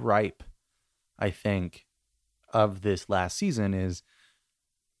biggest gripe, I think, of this last season is,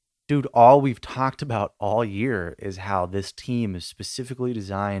 dude, all we've talked about all year is how this team is specifically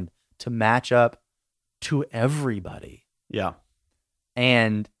designed to match up to everybody. Yeah.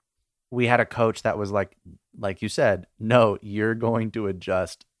 And we had a coach that was like you said, no, you're going to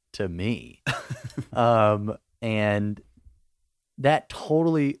adjust to me. And that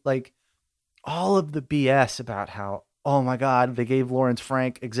totally, like, all of the BS about how, oh my God, they gave Lawrence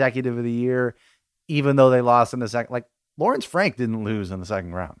Frank Executive of the Year, even though they lost in the second. Like, Lawrence Frank didn't lose in the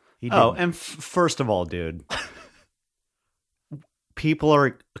second round. He didn't. Oh, and first of all, dude, people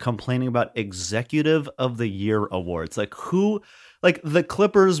are complaining about Executive of the Year awards. Like, who? Like, the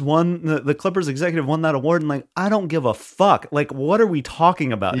Clippers won, the Clippers executive won that award, and like, I don't give a fuck. Like, what are we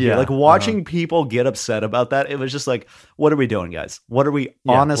talking about here? Like, watching people get upset about that, it was just like, what are we doing, guys? What are we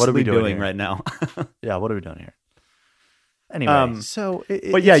honestly doing right now? Yeah, what are we doing here? Anyway, so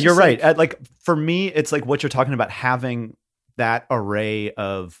but yeah, you're right. Like, for me, it's like what you're talking about, having that array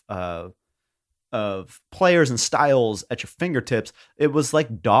of players and styles at your fingertips. It was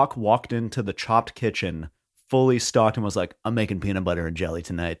like Doc walked into the Chopped kitchen fully stocked and was like, I'm making peanut butter and jelly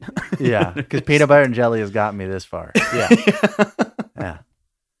tonight. Yeah, because peanut butter and jelly has gotten me this far. Yeah. Yeah.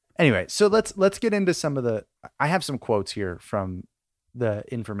 Anyway, so let's get into some of the, I have some quotes here from the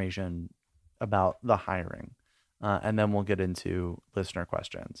information about the hiring, and then we'll get into listener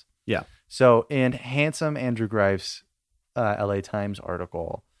questions. Yeah. So in handsome Andrew Greif's LA Times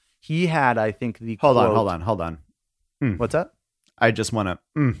article, he had, I think, the Hold quote, on. What's that? I just want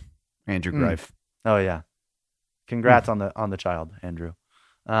to, Andrew Greif. Oh yeah. Congrats on the child, Andrew.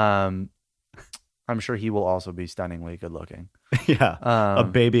 I'm sure he will also be stunningly good looking. Yeah. A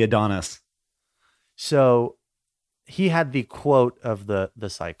baby Adonis. So he had the quote of the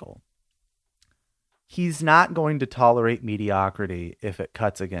cycle. He's not going to tolerate mediocrity if it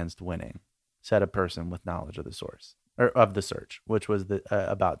cuts against winning, said a person with knowledge of the source or of the search, which was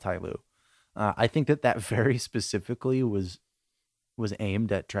about Ty Lue. I think that very specifically was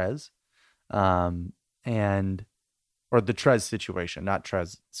aimed at Trez, or the Trez situation, not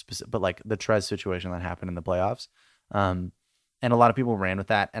Trez specific, but like the Trez situation that happened in the playoffs. And a lot of people ran with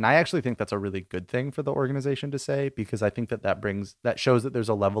that. And I actually think that's a really good thing for the organization to say, because I think that shows that there's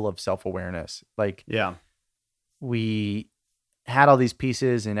a level of self-awareness. Like, yeah, we had all these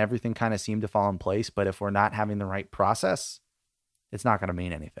pieces and everything kind of seemed to fall in place, but if we're not having the right process, it's not going to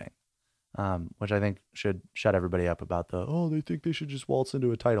mean anything. Which I think should shut everybody up about they think they should just waltz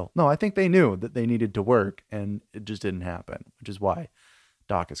into a title. No, I think they knew that they needed to work and it just didn't happen, which is why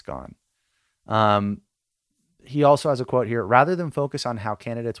Doc is gone. He also has a quote here: rather than focus on how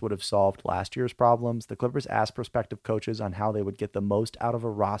candidates would have solved last year's problems, the Clippers asked prospective coaches on how they would get the most out of a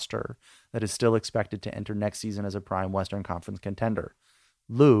roster that is still expected to enter next season as a prime Western Conference contender.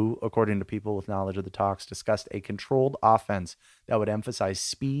 Lue, according to people with knowledge of the talks, discussed a controlled offense that would emphasize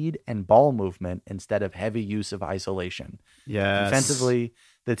speed and ball movement instead of heavy use of isolation. Yes. Defensively,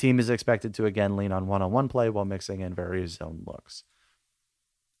 the team is expected to again lean on one-on-one play while mixing in various zone looks.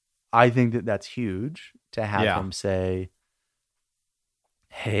 I think that's huge to have him say,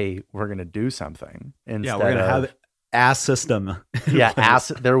 hey, we're going to do something. Instead we're going to have ass system. Yeah,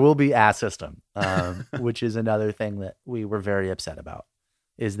 there will be ass system, which is another thing that we were very upset about.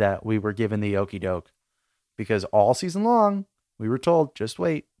 Is that we were given the okie doke because all season long we were told, just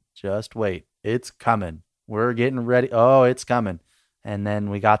wait, it's coming. We're getting ready. Oh, it's coming. And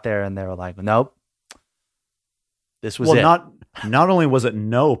then we got there and they were like, nope, this was it. Not only was it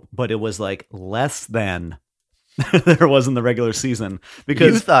nope, but it was like less than there was in the regular season,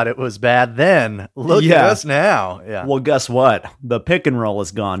 because you thought it was bad then. Look at us now. Yeah. Well, guess what? The pick and roll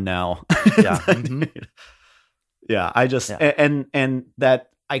is gone now. Yeah. Mm-hmm. Yeah. I just, and that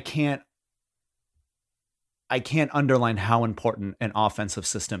I can't underline how important an offensive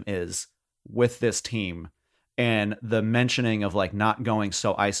system is with this team, and the mentioning of like not going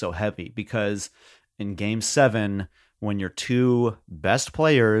so ISO heavy, because in game 7, when your two best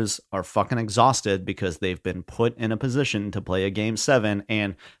players are fucking exhausted because they've been put in a position to play a game 7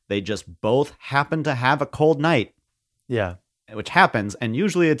 and they just both happen to have a cold night. Yeah. Which happens. And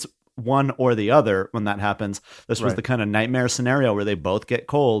usually it's one or the other when that happens. This was Right. the kind of nightmare scenario where they both get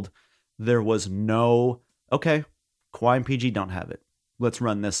cold. There was no, okay, Kawhi and PG don't have it. Let's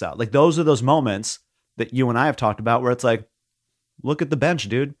run this out. Like, those are those moments that you and I have talked about where it's like, look at the bench,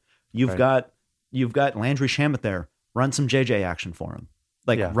 dude. You've Right. got Landry Shamet there. Run some JJ action for him.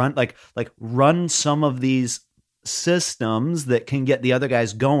 Like, Yeah. run some of these systems that can get the other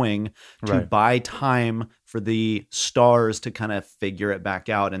guys going to Right. buy time for the stars to kind of figure it back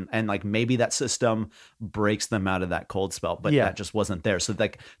out. And like, maybe that system breaks them out of that cold spell, but Yeah. that just wasn't there. So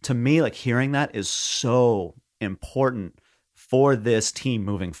like, to me, like, hearing that is so important for this team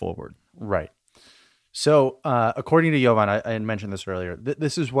moving forward. Right. So, according to Jovan, I had mentioned this earlier.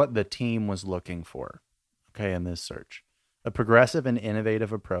 This is what the team was looking for, okay, in this search: a progressive and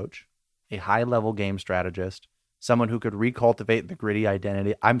innovative approach, a high-level game strategist, someone who could recultivate the gritty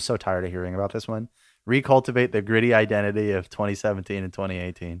identity. I'm so tired of hearing about this one. Recultivate the gritty identity of 2017 and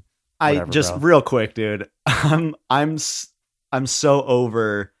 2018. Whatever, bro. Real quick, dude. I'm so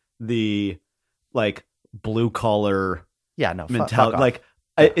over the like blue collar Yeah, no, mentality. fuck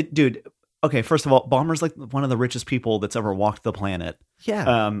off. Like, dude. Okay, first of all, Ballmer's like one of the richest people that's ever walked the planet.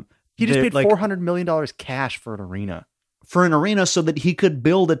 Yeah. He just they're, paid like, $400 million cash for an arena. for an arena so that he could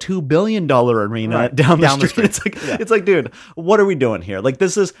build a $2 billion arena Right. down the Down the street. street. It's like, it's like, dude, what are we doing here? Like,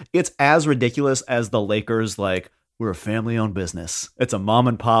 it's as ridiculous as the Lakers. Like, we're a family owned business. It's a mom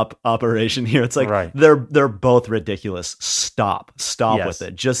and pop operation here. It's like, Right. they're both ridiculous. Stop Yes. with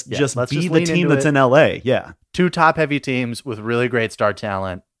it. Just Yeah. just Let's be just the lean team into that's it. in LA. Yeah. Two top-heavy teams with really great star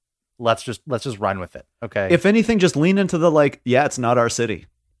talent. Let's just run with it, okay? If anything, just lean into the, like, yeah, it's not our city.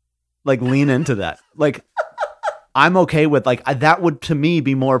 Like, lean into that. Like, I'm okay with, like, that would to me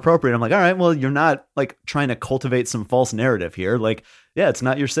be more appropriate. I'm like, all right, well, you're not like trying to cultivate some false narrative here. Like, yeah, it's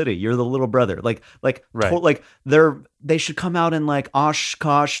not your city. You're the little brother. Right. Like they should come out in like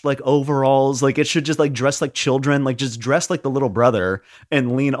Oshkosh, like overalls. Like, it should just like dress like children, like just dress like the little brother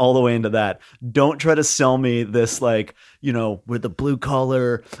and lean all the way into that. Don't try to sell me this, like, you know, we're the blue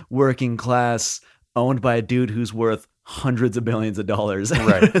collar working class owned by a dude who's worth hundreds of billions of dollars.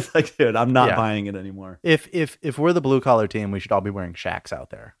 Right. It's like, dude, I'm not Yeah. buying it anymore. If we're the blue collar team, we should all be wearing Shaqs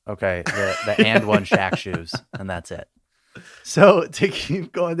out there. Okay. The and one Shaq shoes, and that's it. So to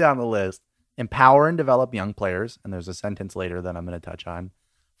keep going down the list, empower and develop young players, and there's a sentence later that I'm going to touch on.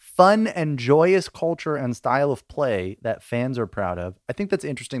 Fun and joyous culture and style of play that fans are proud of. I think that's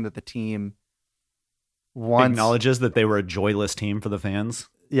interesting that the team wants Acknowledges that they were a joyless team for the fans.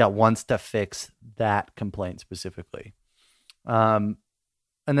 wants to fix that complaint specifically. And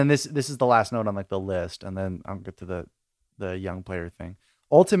then this is the last note on like the list, and then I'll get to the young player thing.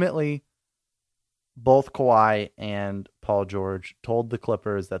 Ultimately, both Kawhi and Paul George told the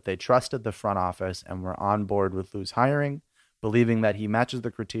Clippers that they trusted the front office and were on board with Lou's hiring, believing that he matches the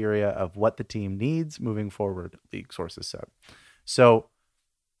criteria of what the team needs moving forward, league sources said. So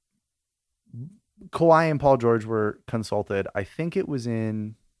Kawhi and Paul George were consulted. I think it was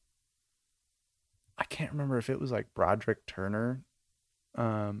I can't remember if it was like Broderick Turner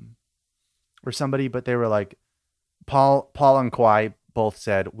or somebody, but they were like, Paul and Kawhi both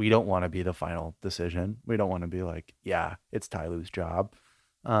said, we don't want to be the final decision. We don't want to be like, yeah, it's Ty Lue's job.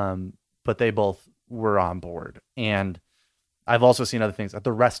 But they both were on board. And I've also seen other things that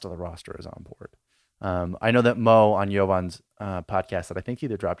the rest of the roster is on board. I know that Mo on Jovan's podcast that I think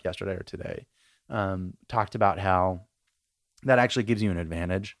either dropped yesterday or today talked about how that actually gives you an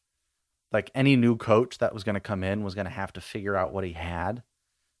advantage. Like any new coach that was going to come in was going to have to figure out what he had.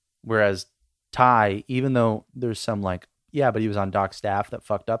 Whereas Ty, even though there's some like, yeah, but he was on Doc's staff that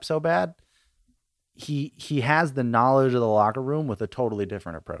fucked up so bad, he has the knowledge of the locker room with a totally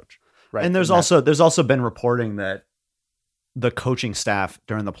different approach. Right. And there's also been reporting that the coaching staff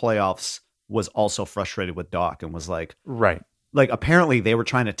during the playoffs was also frustrated with Doc and was like, right. Like, apparently they were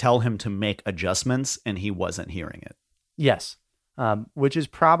trying to tell him to make adjustments and he wasn't hearing it. Yes. Which is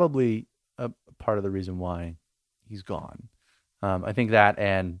probably a part of the reason why he's gone. I think that,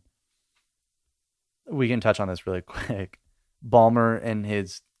 and we can touch on this really quick. Ballmer and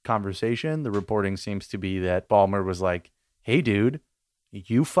his conversation, the reporting seems to be that Ballmer was like, hey, dude,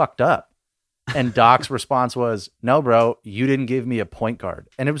 you fucked up. And Doc's response was, no, bro, you didn't give me a point guard.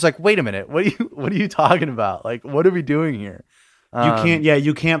 And it was like, wait a minute, what are you talking about? Like, what are we doing here?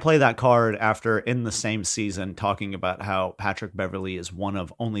 You can't play that card after in the same season talking about how Patrick Beverley is one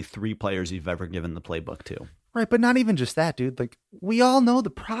of only 3 players you've ever given the playbook to. Right, but not even just that, dude. Like, we all know the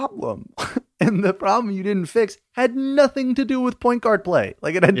problem. And the problem you didn't fix had nothing to do with point guard play.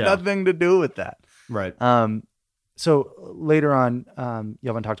 Like, it had nothing to do with that. Right. So later on,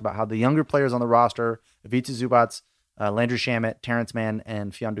 Jovan talked about how the younger players on the roster, Ivica Zubac, Landry Shamet, Terrence Mann,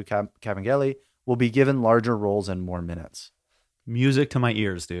 and Fiondu Kabengele will be given larger roles and more minutes. Music to my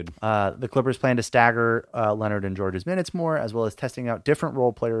ears, dude. The Clippers plan to stagger Leonard and George's minutes more, as well as testing out different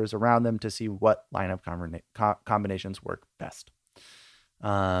role players around them to see what lineup combinations work best.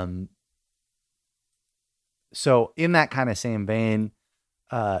 So in that kind of same vein,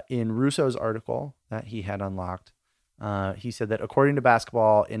 in Russo's article that he had unlocked, he said that according to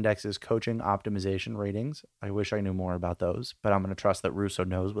Basketball Index's coaching optimization ratings, I wish I knew more about those, but I'm going to trust that Russo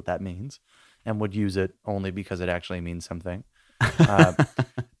knows what that means and would use it only because it actually means something.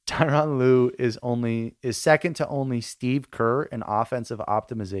 Tyronn Lue is second to only Steve Kerr in offensive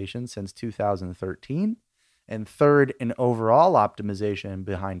optimization since 2013, and third in overall optimization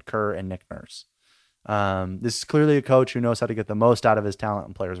behind Kerr and Nick Nurse. This is clearly a coach who knows how to get the most out of his talent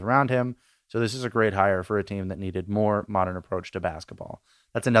and players around him. So this is a great hire for a team that needed more modern approach to basketball.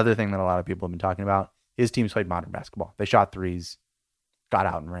 That's another thing that a lot of people have been talking about. His teams played modern basketball. They shot threes, got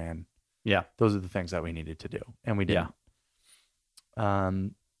out and ran. Yeah. Those are the things that we needed to do, and we did. Yeah.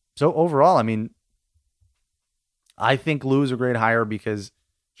 So overall, I mean, I think Lue's a great hire because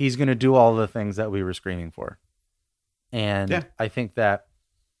he's going to do all the things that we were screaming for. And I think that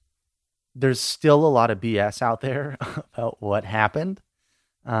there's still a lot of BS out there about what happened.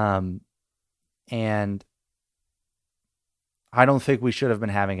 And I don't think we should have been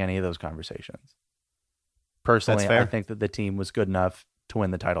having any of those conversations. Personally, I think that the team was good enough to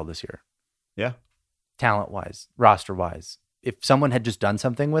win the title this year. Yeah. Talent-wise, roster-wise. If someone had just done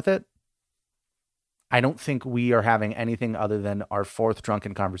something with it, I don't think we are having anything other than our fourth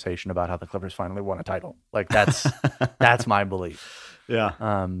drunken conversation about how the Clippers finally won a title. Like that's my belief.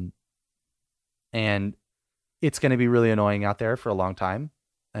 Yeah. And it's going to be really annoying out there for a long time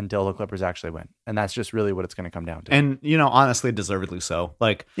until the Clippers actually win. And that's just really what it's going to come down to. And, honestly, deservedly so.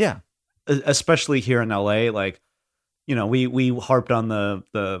 Like, yeah, especially here in LA, like, we harped on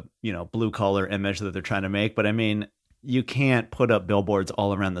the blue collar image that they're trying to make. But I mean, you can't put up billboards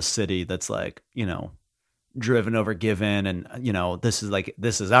all around the city that's like, driven over given and, this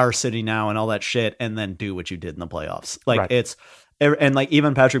is our city now and all that shit. And then do what you did in the playoffs. Like and like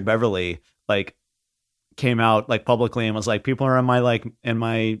even Patrick Beverley, like, came out like publicly and was like, people are in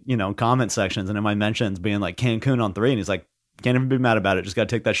my comment sections and in my mentions being like Cancun on 3. And he's like, can't even be mad about it. Just got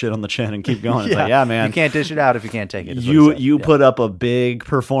to take that shit on the chin and keep going. It's like, yeah, man, you can't dish it out if you can't take it. You put up a big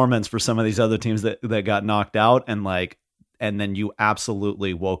performance for some of these other teams that got knocked out and then you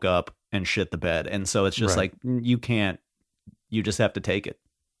absolutely woke up and shit the bed. And so it's just like, you just have to take it.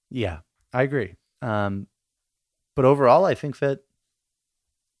 Yeah, I agree. But overall, I think that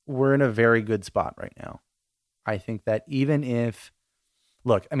we're in a very good spot right now. I think that even if,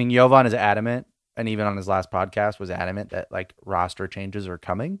 look, I mean, Jovan is adamant, and even on his last podcast was adamant that like roster changes are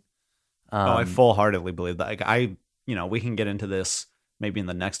coming. I full-heartedly believe that. Like we can get into this maybe in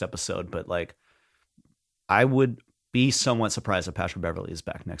the next episode, but like I would be somewhat surprised if Patrick Beverley is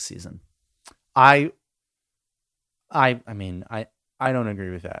back next season. I mean, I don't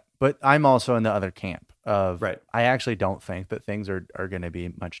agree with that, but I'm also in the other camp of I actually don't think that things are going to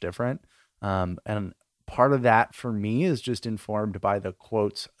be much different. And part of that for me is just informed by the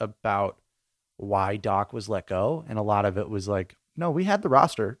quotes about why Doc was let go. And a lot of it was like, no, we had the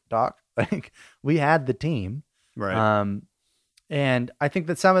roster, Doc. Like we had the team. Right. And I think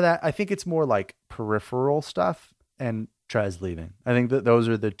that some of that, I think it's more like peripheral stuff and Trez leaving. I think that those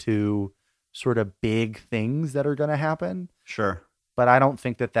are the two sort of big things that are going to happen. Sure. But I don't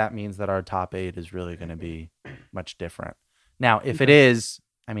think that means that our top 8 is really going to be much different. Now, if it is,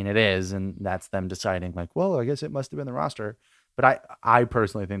 I mean, it is, and that's them deciding like, well, I guess it must have been the roster. But I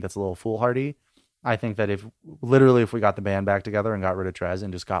personally think that's a little foolhardy. I think that if we got the band back together and got rid of Trez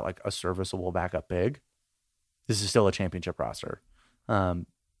and just got like a serviceable backup big, this is still a championship roster.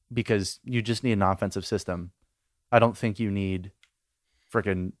 Because you just need an offensive system. I don't think you need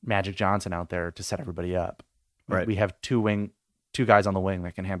freaking Magic Johnson out there to set everybody up. Right. We have two guys on the wing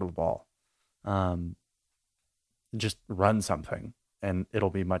that can handle the ball. Just run something and it'll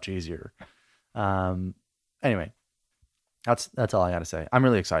be much easier. Anyway, that's all I got to say. I'm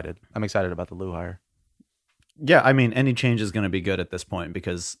really excited. I'm excited about the Lue hire. Yeah, I mean, any change is going to be good at this point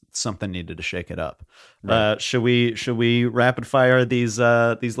because something needed to shake it up. Right. Should we rapid fire these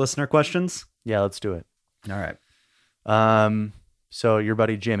listener questions? Yeah, let's do it. All right. So your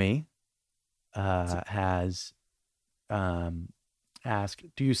buddy Jimmy has asked,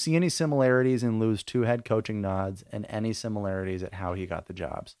 do you see any similarities in Lue's 2 head coaching nods and any similarities at how he got the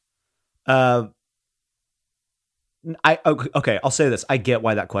jobs? Okay, I'll say this. I get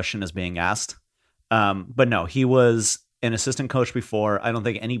why that question is being asked. But no, he was an assistant coach before. I don't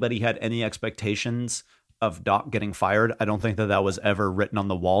think anybody had any expectations Doc getting fired. I don't think that was ever written on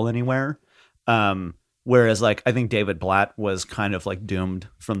the wall anywhere. Whereas like I think David Blatt was kind of like doomed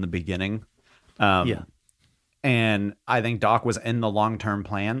from the beginning. Yeah. And I think Doc was in the long-term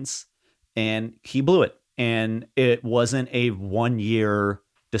plans and he blew it. And it wasn't a 1-year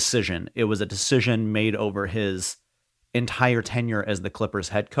decision. It was a decision made over his entire tenure as the Clippers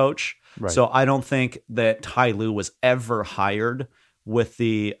head coach. Right. So I don't think that Ty Lue was ever hired with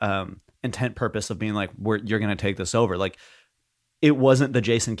the intent purpose of being like, you're going to take this over. Like, it wasn't the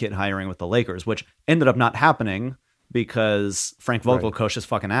Jason Kidd hiring with the Lakers, which ended up not happening because Frank Vogel coached his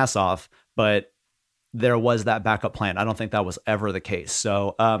fucking ass off. But there was that backup plan. I don't think that was ever the case.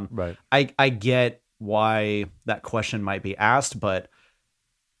 So I get why that question might be asked, but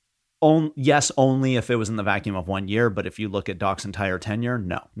yes, only if it was in the vacuum of 1 year. But if you look at Doc's entire tenure,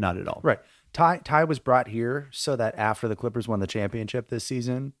 no, not at all. Right. Ty was brought here so that after the Clippers won the championship this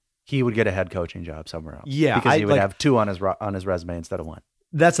season, he would get a head coaching job somewhere else. Yeah, because he would have 2 on his resume instead of 1.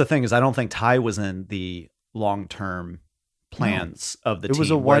 That's the thing, is I don't think Ty was in the long-term plans of the team. It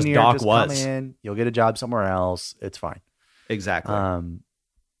was a 1 year. Doc just was. Come in, you'll get a job somewhere else. It's fine. Exactly.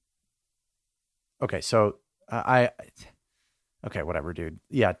 Okay, so okay, whatever, dude.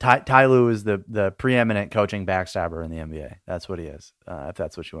 Yeah, Ty Lue is the preeminent coaching backstabber in the NBA. That's what he is. If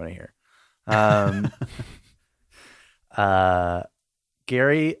that's what you want to hear.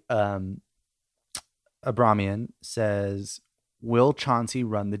 Gary Abramian says, will Chauncey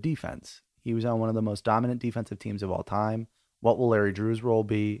run the defense? He was on one of the most dominant defensive teams of all time. What will Larry Drew's role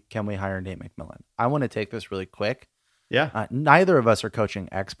be? Can we hire Nate McMillan? I want to take this really quick. Yeah. Neither of us are coaching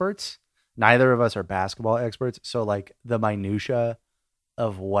experts. Neither of us are basketball experts. So like the minutia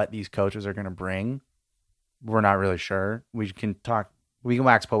of what these coaches are going to bring, we're not really sure. We can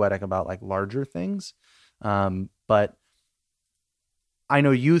wax poetic about like larger things. But I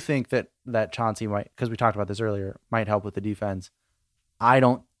know you think that Chauncey might, because we talked about this earlier, might help with the defense. I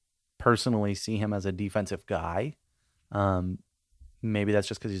don't personally see him as a defensive guy. Maybe that's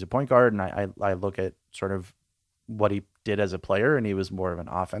just because he's a point guard, and I look at sort of what he did as a player, and he was more of an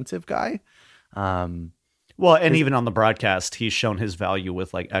offensive guy. Well, and even on the broadcast, he's shown his value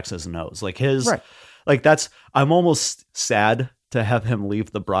with like X's and O's. Like I'm almost sad to have him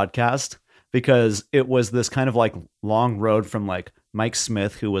leave the broadcast, because it was this kind of like long road from like Mike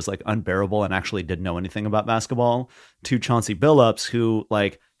Smith, who was like unbearable and actually didn't know anything about basketball, to Chauncey Billups, who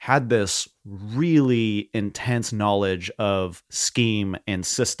like had this really intense knowledge of scheme and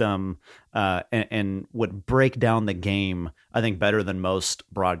system, and would break down the game, I think, better than most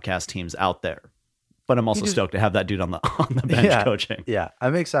broadcast teams out there. But I'm also stoked to have that dude on the bench coaching. Yeah,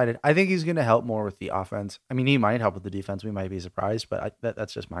 I'm excited. I think he's going to help more with the offense. I mean, he might help with the defense. We might be surprised, but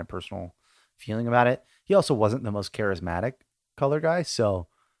that's just my personal feeling about it. He also wasn't the most charismatic color guy, so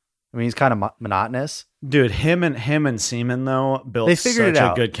I mean, he's kind of monotonous. Dude, him and Seaman though built such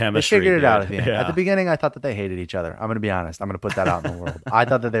a good chemistry. They figured it out at the end. Yeah. At the beginning, I thought that they hated each other. I'm going to be honest. I'm going to put that out in the world. I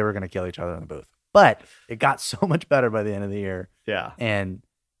thought that they were going to kill each other in the booth, but it got so much better by the end of the year. Yeah, and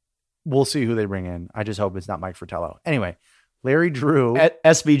we'll see who they bring in. I just hope it's not Mike Fratello. Anyway, Larry Drew at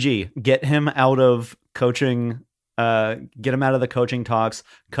SVG, get him out of coaching. Get him out of the coaching talks,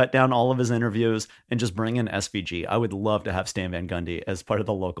 cut down all of his interviews, and just bring in SVG. I would love to have Stan Van Gundy as part of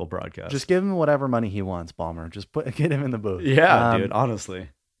the local broadcast. Just give him whatever money he wants, Ballmer. Just get him in the booth. Yeah, dude, honestly.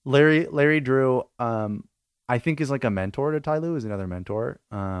 Larry Drew, I think is like a mentor to Ty Lue, is another mentor.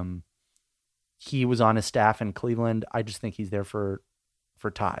 He was on his staff in Cleveland. I just think he's there for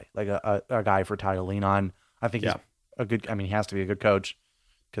Ty, like a guy for Ty to lean on. I think he's a good, I mean, he has to be a good coach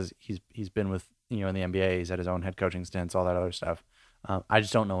because he's been with, in the NBA, he's had his own head coaching stints, all that other stuff. I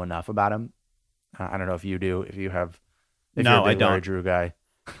just don't know enough about him. I don't know if you do, if you're a big Larry Drew guy.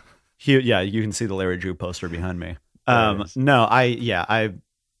 You can see the Larry Drew poster behind me. I'm not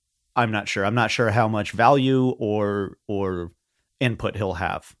sure. I'm not sure how much value or input he'll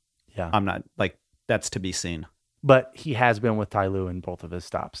have. Yeah. I'm not, like, that's to be seen. But he has been with Ty Lue in both of his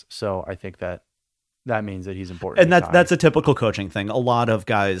stops. So I think that means that he's important. And that's a typical coaching thing. A lot of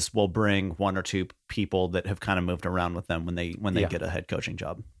guys will bring 1 or 2 people that have kind of moved around with them when they get a head coaching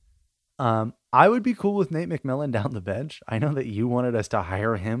job. I would be cool with Nate McMillan down the bench. I know that you wanted us to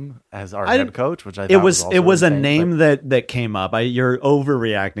hire him as our head coach, which I thought it was a name that came up. You're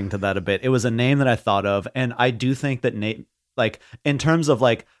overreacting to that a bit. It was a name that I thought of, and I do think that Nate, like, in terms of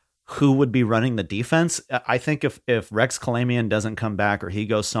like who would be running the defense, I think if Rex Kalamian doesn't come back or he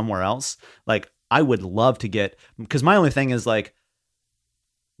goes somewhere else, like, I would love to get, because my only thing is like,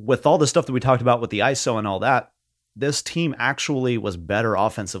 with all the stuff that we talked about with the ISO and all that, this team actually was better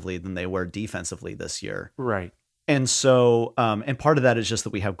offensively than they were defensively this year. Right. And so, and part of that is just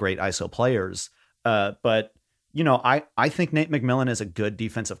that we have great ISO players, But I think Nate McMillan is a good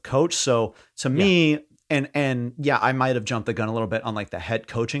defensive coach. So to me, and yeah, I might have jumped the gun a little bit on like the head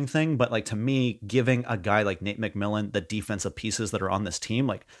coaching thing, but like to me, giving a guy like Nate McMillan the defensive pieces that are on this team,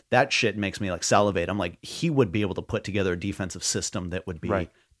 like that shit makes me like salivate. I'm like, he would be able to put together a defensive system that would be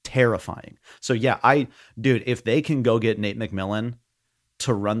terrifying. So yeah, dude, if they can go get Nate McMillan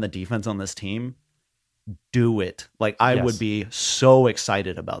to run the defense on this team, do it. Like I would be so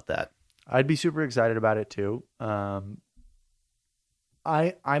excited about that. I'd be super excited about it too.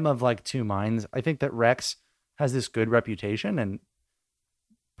 I'm of like two minds. I think that Rex has this good reputation and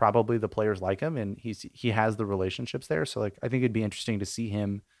probably the players like him, and he has the relationships there. So like I think it'd be interesting to see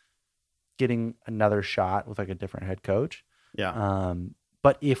him getting another shot with like a different head coach. Yeah.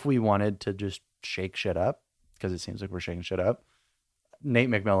 But if we wanted to just shake shit up, because it seems like we're shaking shit up, Nate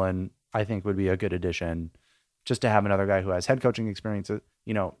McMillan I think would be a good addition, just to have another guy who has head coaching experience.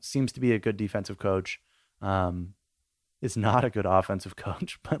 Seems to be a good defensive coach. Is not a good offensive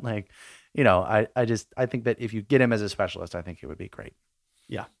coach, but like, I think that if you get him as a specialist, I think it would be great.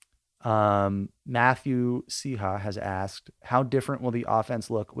 Yeah. Matthew Siha has asked, how different will the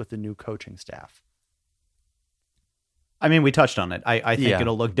offense look with the new coaching staff? I mean, we touched on it. I think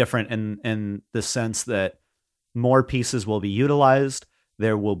it'll look different in the sense that more pieces will be utilized.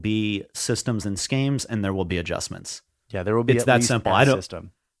 There will be systems and schemes, and there will be adjustments. Yeah, there will be. It's that simple. I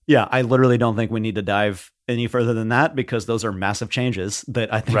literally don't think we need to dive any further than that, because those are massive changes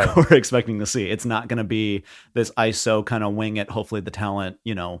that I think we're expecting to see. It's not going to be this ISO kind of wing it. Hopefully the talent,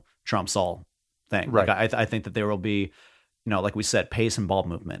 trumps all thing. Right. Like I think that there will be, like we said, pace and ball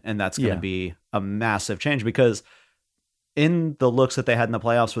movement, and that's going to be a massive change, because in the looks that they had in the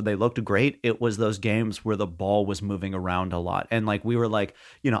playoffs where they looked great, it was those games where the ball was moving around a lot. And like, we were like,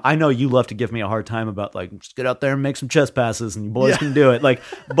 I know you love to give me a hard time about like, just get out there and make some chest passes and you boys can do it. Like,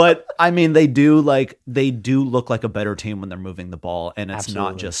 but I mean, they do look like a better team when they're moving the ball, and it's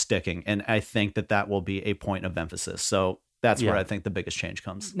not just sticking. And I think that will be a point of emphasis. So that's where I think the biggest change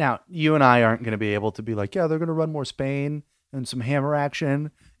comes. Now, you and I aren't going to be able to be like, they're going to run more Spain and some hammer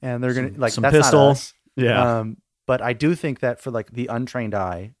action, and they're going to like some that's pistol. Not us. Yeah. But I do think that for like the untrained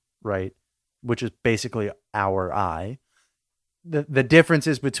eye, right, which is basically our eye, the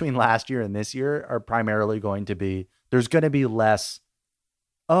differences between last year and this year are primarily going to be, there's going to be less,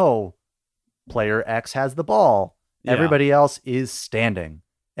 player X has the ball. Yeah. Everybody else is standing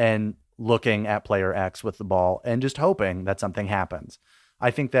and looking at player X with the ball and just hoping that something happens.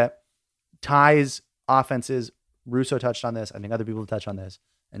 I think that Ty's offenses, Russo touched on this, I think other people have touched on this,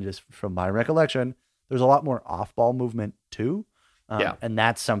 and just from my recollection, there's a lot more off-ball movement too. And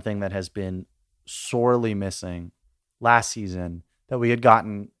that's something that has been sorely missing last season that we had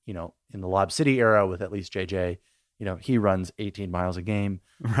gotten, in the Lob City era with at least JJ. He runs 18 miles a game.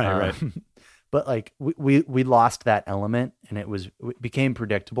 Right. But like we lost that element, and it became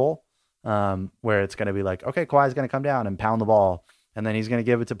predictable, where it's going to be like, okay, Kawhi's going to come down and pound the ball, and then he's going to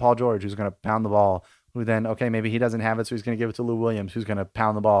give it to Paul George, who's going to pound the ball, who then, okay, maybe he doesn't have it, so he's going to give it to Lou Williams, who's going to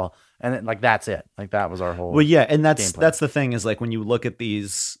pound the ball. And then, like, that's it. Like, that was our whole and that's the thing is, like, when you look at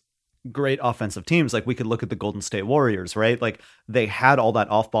these great offensive teams, like, we could look at the Golden State Warriors, right? Like, they had all that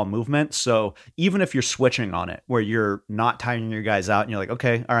off-ball movement, so even if you're switching on it, where you're not tiring your guys out, and you're like,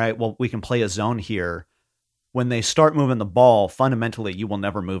 okay, all right, well, we can play a zone here. When they start moving the ball, fundamentally, you will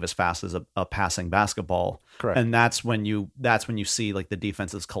never move as fast as a passing basketball. Correct. And that's when you see like the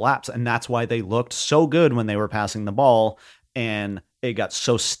defenses collapse. And that's why they looked so good when they were passing the ball, and it got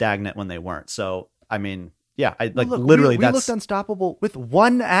so stagnant when they weren't. So, I mean, we looked unstoppable with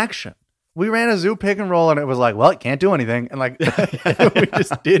one action. We ran a zoo pick and roll, and it was like, well, it can't do anything. And like, we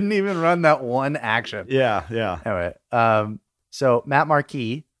just didn't even run that one action. Yeah. Anyway, so Matt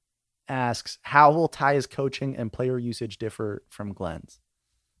Marquis asks, how will Ty's coaching and player usage differ from Glenn's?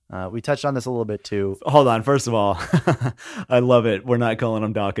 We touched on this a little bit too. Hold on. First of all, I love it. We're not calling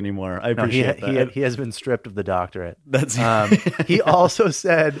him Doc anymore. I appreciate that. He has been stripped of the doctorate. That's he also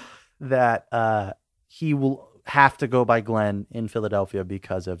said that he will have to go by Glenn in Philadelphia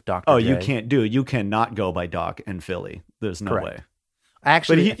because of Dr. Oh, J. you cannot go by Doc in Philly. There's no way.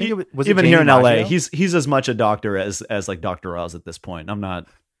 Actually, but he was even here in LA. He's as much a doctor as like Dr. Oz at this point. I'm not.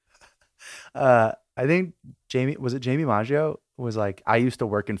 I think Jamie Maggio was like, I used to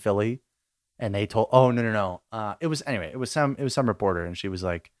work in Philly, and they told, no. It was some reporter, and she was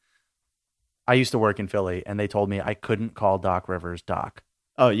like, I used to work in Philly, and they told me I couldn't call Doc Rivers Doc.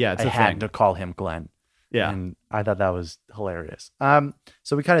 Oh yeah, I had to call him Glenn. Yeah, and I thought that was hilarious.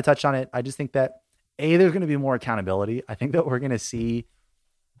 So we kind of touched on it. I just think that there's going to be more accountability. I think that we're going to see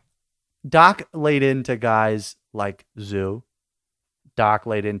Doc laid into guys like Zoo. Doc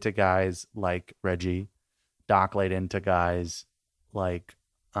laid into guys like Reggie. Doc laid into guys like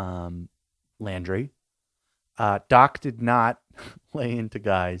Landry. Doc did not lay into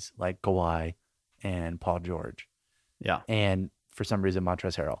guys like Kawhi and Paul George. Yeah. And for some reason,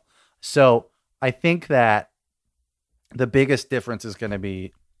 Montrezl Harrell. So I think that the biggest difference is going to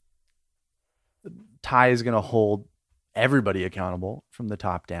be Ty is going to hold everybody accountable from the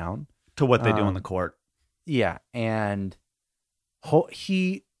top down To what they do on the court. Yeah, and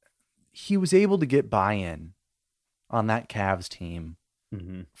he was able to get buy-in on that Cavs team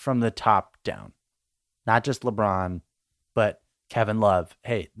from the top down. Not just LeBron, but Kevin Love.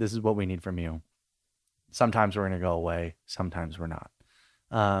 Hey, this is what we need from you. Sometimes we're going to go away. Sometimes we're not.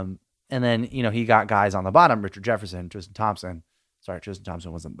 And then, he got guys on the bottom, Richard Jefferson, Tristan Thompson. Sorry, Tristan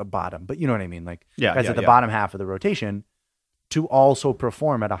Thompson wasn't the bottom, but you know what I mean? Like guys at the bottom half of the rotation to also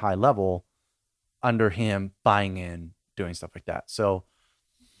perform at a high level under him buying in, doing stuff like that. So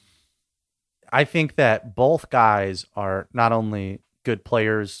I think that both guys are not only good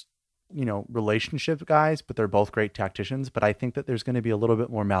players, relationship guys, but they're both great tacticians. But I think that there's going to be a little bit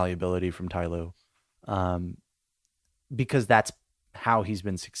more malleability from Ty Lue, because that's how he's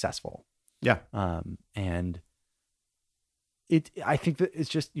been successful. Yeah. And I think that it's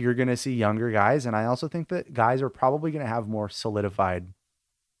just, you're going to see younger guys. And I also think that guys are probably going to have more solidified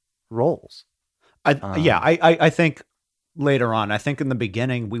roles. I think later on, I think in the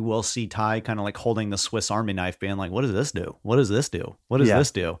beginning, we will see Ty kind of like holding the Swiss Army knife being like, what does this do? What does this do? What does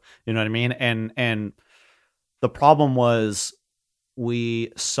this do? You know what I mean? And the problem was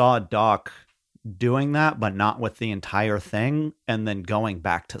we saw Doc doing that, but not with the entire thing, and then going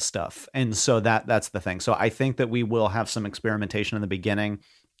back to stuff. And so that's the thing. So I think that we will have some experimentation in the beginning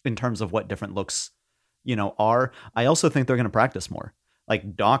in terms of what different looks, are. I also think they're going to practice more.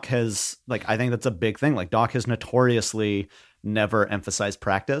 Like Doc has, I think that's a big thing. Like Doc has notoriously never emphasized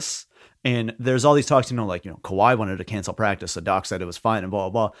practice. And there's all these talks, Kawhi wanted to cancel practice. So Doc said it was fine and blah,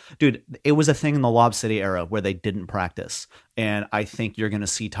 blah, blah. Dude, it was a thing in the Lob City era where they didn't practice. And I think you're going to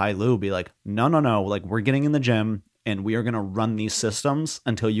see Ty Lue be like, no. Like we're getting in the gym and we are going to run these systems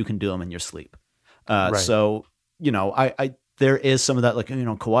until you can do them in your sleep. Right. So, I there is some of that,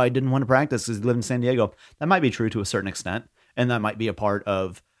 Kawhi didn't want to practice because he lived in San Diego. That might be true to a certain extent. And that might be a part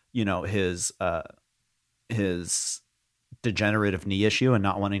of, his degenerative knee issue and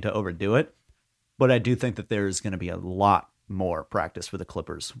not wanting to overdo it. But I do think that there's going to be a lot more practice for the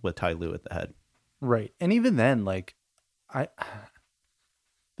Clippers with Ty Lue at the head. Right. And even then, I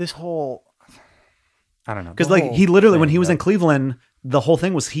don't know. Because he literally, when he was in Cleveland, the whole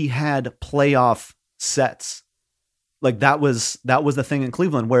thing was he had playoff sets. That was the thing in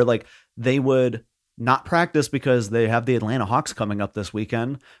Cleveland where they would not practice because they have the Atlanta Hawks coming up this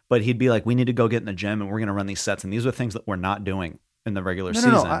weekend, but he'd be like, we need to go get in the gym and we're going to run these sets. And these are things that we're not doing in the regular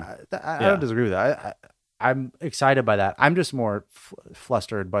season. No, I don't disagree with that. I'm excited by that. I'm just more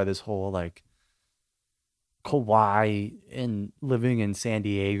flustered by this whole Kawhi and living in San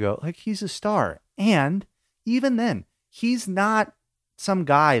Diego. He's a star. And even then, he's not some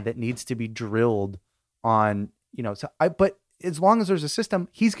guy that needs to be drilled on, but as long as there's a system,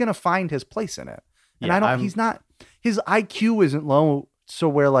 he's going to find his place in it. And he's not, his IQ isn't low. So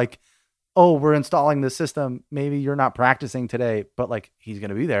we're we're installing the system. Maybe you're not practicing today, but he's going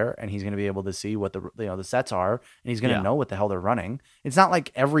to be there and he's going to be able to see what the sets are and he's going to know what the hell they're running. It's not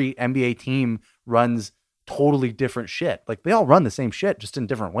like every NBA team runs totally different shit. They all run the same shit, just in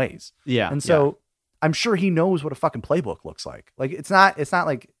different ways. Yeah. And so I'm sure he knows what a fucking playbook looks like. It's not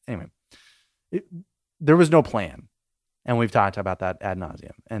anyway, there was no plan. And we've talked about that ad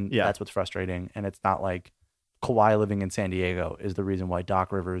nauseum. And that's what's frustrating. And it's not like Kawhi living in San Diego is the reason why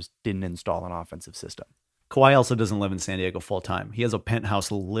Doc Rivers didn't install an offensive system. Kawhi also doesn't live in San Diego full time. He has a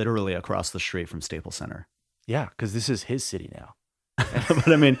penthouse literally across the street from Staples Center. Yeah, because this is his city now.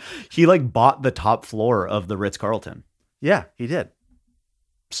 But he bought the top floor of the Ritz-Carlton. Yeah, he did.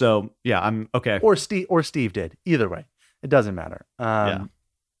 So I'm okay. Or Steve did. Either way, it doesn't matter.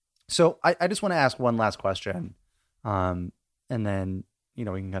 So I just want to ask one last question. And then, we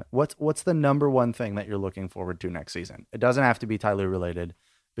can what's the number one thing that you're looking forward to next season? It doesn't have to be Ty Lue related,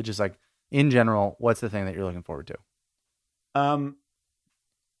 but just in general, what's the thing that you're looking forward to?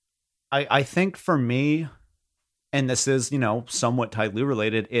 I think for me, and this is, somewhat Ty Lue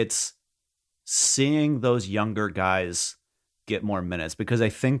related, it's seeing those younger guys get more minutes, because I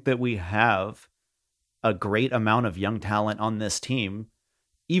think that we have a great amount of young talent on this team,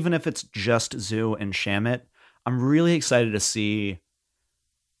 even if it's just Zoo and Shamet. I'm really excited to see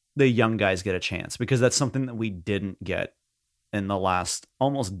the young guys get a chance, because that's something that we didn't get in the last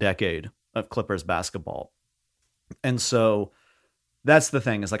almost decade of Clippers basketball. And so That's the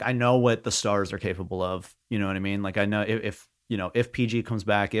thing, is like, I know what the Stars are capable of. You know what I mean? Like, I know if you know, if PG comes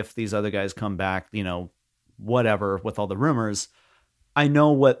back, if these other guys come back, you know, whatever, with all the rumors, I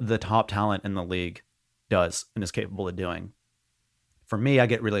know what the top talent in the league does and is capable of doing. For me, I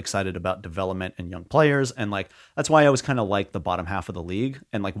get really excited about development and young players. And like, that's why I always kind of like the bottom half of the league,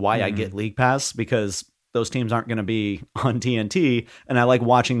 and like why I get League Pass, because those teams aren't going to be on TNT. And I like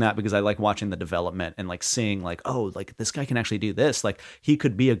watching that because I like watching the development and like seeing like, oh, like this guy can actually do this. Like he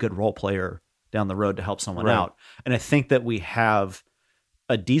could be a good role player down the road to help someone out. And I think that we have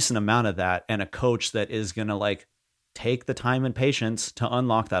a decent amount of that, and a coach that is going to like take the time and patience to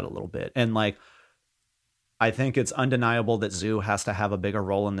unlock that a little bit. And like, I think it's undeniable that Zoo has to have a bigger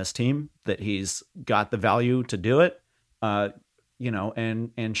role in this team, that he's got the value to do it, you know,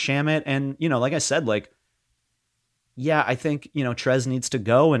 and Shamit. And, you know, like I said, like, yeah, I think, you know, Trez needs to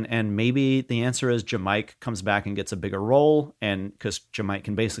go, and maybe the answer is Jamaik comes back and gets a bigger role, and because Jamaik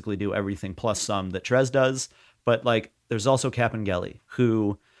can basically do everything plus some that Trez does. But like, there's also Capangeli,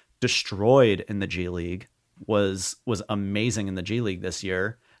 who destroyed in the G League, was amazing in the G League this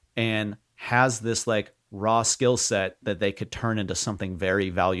year, and has this like raw skill set that they could turn into something very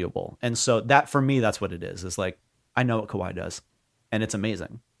valuable. And so that, for me, that's what it is. It's like, I know what Kawhi does, and it's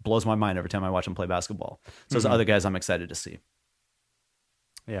amazing. Blows my mind every time I watch him play basketball. So there's other guys I'm excited to see.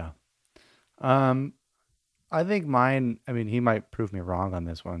 Yeah. I think mine, I mean, he might prove me wrong on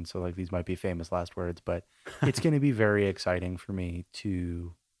this one, so like these might be famous last words, but it's going to be very exciting for me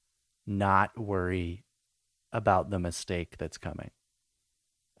to not worry about the mistake that's coming,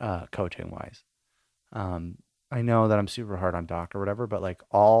 coaching wise. I know that I'm super hard on Doc or whatever, but like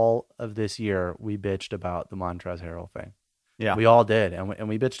all of this year, we bitched about the Montrezl Harrell thing. Yeah, we all did. And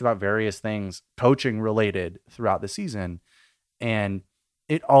we bitched about various things coaching related throughout the season. And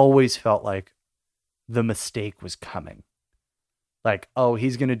it always felt like the mistake was coming. Like, oh,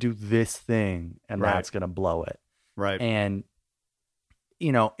 he's going to do this thing and that's going to blow it. Right. And,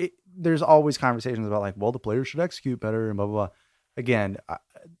 you know, there's always conversations about like, well, the players should execute better and blah, blah, blah. Again,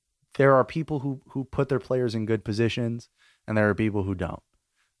 there are people who put their players in good positions, and there are people who don't.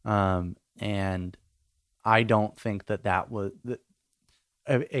 And I don't think that was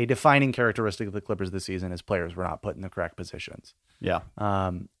a defining characteristic of the Clippers this season is players were not put in the correct positions. Yeah.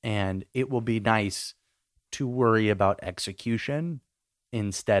 And it will be nice to worry about execution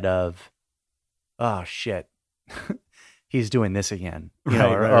instead of, oh shit, he's doing this again. You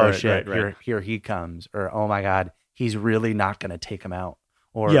know, or, oh shit, here he comes. Or, oh my God, he's really not going to take him out.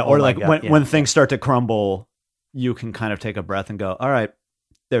 Or, yeah. Or oh like God, when things start to crumble, you can kind of take a breath and go, all right,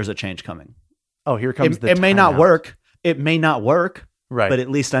 there's a change coming. Oh, here comes it may not work. It may not work. Right. But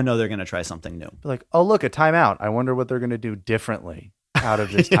at least I know they're going to try something new. Like, oh, look, a timeout. I wonder what they're going to do differently out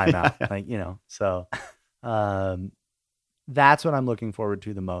of this timeout. Yeah. Like, you know, so that's what I'm looking forward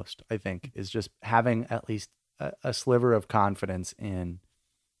to the most, I think, is just having at least a sliver of confidence in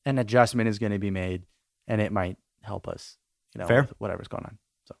an adjustment is going to be made, and it might help us, you know, with whatever's going on.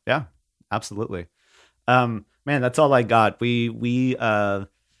 So, yeah, absolutely. Man, that's all I got. We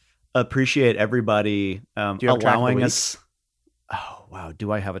appreciate everybody allowing us. Oh, wow.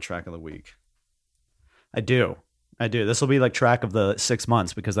 Do I have a track of the week? I do. This will be like track of the 6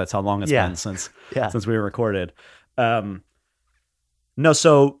 months, because that's how long it's been since we recorded. No,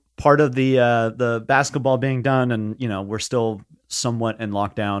 so part of the basketball being done, and, you know, we're still somewhat in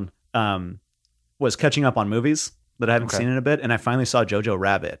lockdown, was catching up on movies that I haven't seen in a bit. And I finally saw Jojo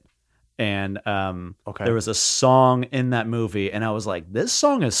Rabbit. And there was a song in that movie, and I was like, this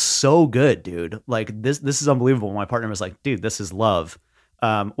song is so good, dude. Like, this is unbelievable. My partner was like, dude, this is Love,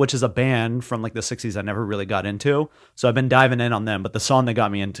 which is a band from like the 60s I never really got into. So I've been diving in on them. But the song that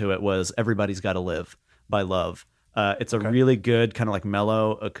got me into it was Everybody's Gotta Live by Love. It's a really good kind of like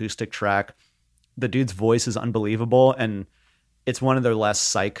mellow acoustic track. The dude's voice is unbelievable, and it's one of their less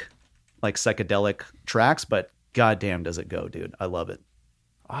psychedelic tracks, but goddamn does it go, dude. I love it.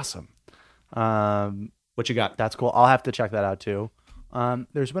 Awesome. What you got? That's cool. I'll have to check that out too.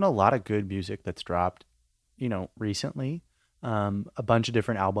 There's been a lot of good music that's dropped, you know, recently. A bunch of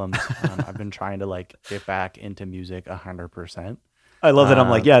different albums. I've been trying to like get back into music 100%. I love that. I'm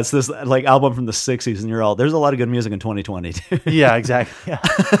like, yeah, it's this like album from the 60s, and you're all, there's a lot of good music in 2020. Yeah, exactly. Yeah.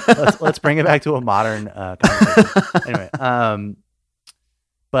 Let's bring it back to a modern conversation. Anyway,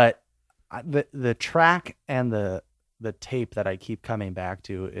 but the track and the tape that I keep coming back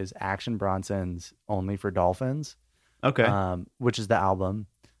to is Action Bronson's Only for Dolphins. Okay. Which is the album.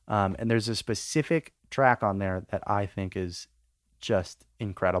 And there's a specific track on there that I think is just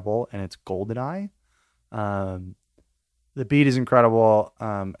incredible, and it's GoldenEye. The beat is incredible.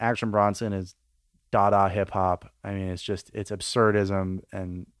 Action Bronson is Dada hip hop. I mean, it's absurdism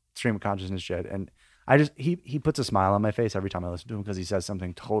and stream of consciousness shit. And he puts a smile on my face every time I listen to him because he says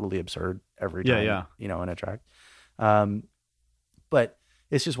something totally absurd every time, in a track. But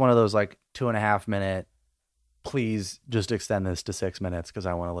it's just one of those like 2.5 minute, please just extend this to 6 minutes because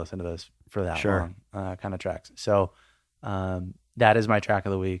I want to listen to this for that long kind of tracks. So that is my track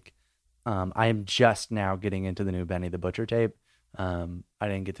of the week. I am just now getting into the new Benny the Butcher tape. I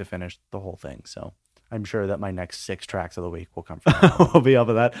didn't get to finish the whole thing, so I'm sure that my next 6 tracks of the week will come from that. We'll be up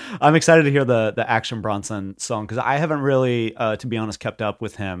with that. I'm excited to hear the Action Bronson song because I haven't really, to be honest, kept up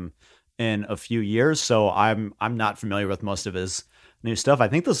with him in a few years, so I'm not familiar with most of his new stuff. I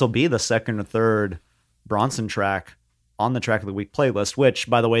think this will be the second or third Bronson track on the Track of the Week playlist, which,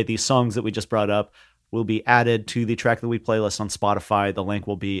 by the way, these songs that we just brought up will be added to the Track of the Week playlist on Spotify. The link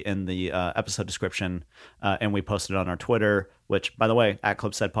will be in the episode description, and we posted it on our Twitter, which, by the way,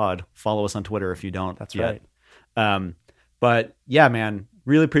 @ClipSetPod. Follow us on Twitter if you don't. That's yet. Right. But yeah, man,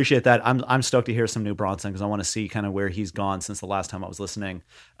 really appreciate that. I'm stoked to hear some new Bronson because I want to see kind of where he's gone since the last time I was listening.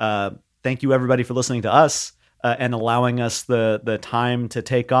 Thank you, everybody, for listening to us. And allowing us the time to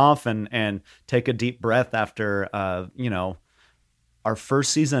take off and take a deep breath after our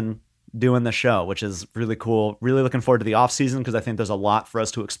first season doing the show, which is really cool. Really looking forward to the off season because I think there's a lot for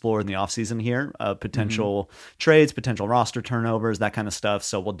us to explore in the off season here. Potential trades, potential roster turnovers, that kind of stuff.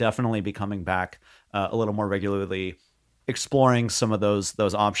 So we'll definitely be coming back a little more regularly, exploring some of those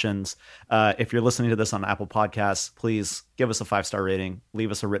options. If you're listening to this on Apple Podcasts, please give us a 5-star rating,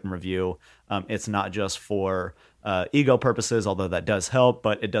 leave us a written review. It's not just for ego purposes, although that does help,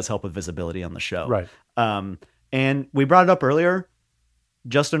 but it does help with visibility on the show. Right. And we brought it up earlier.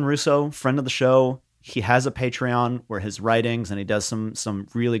 Justin Russo, friend of the show, he has a Patreon where his writings and he does some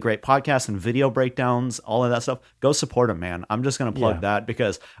really great podcasts and video breakdowns, all of that stuff. Go support him, man. I'm just going to plug that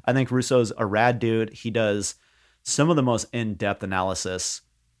because I think Russo's a rad dude. He does some of the most in-depth analysis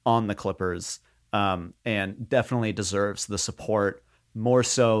on the Clippers, and definitely deserves the support more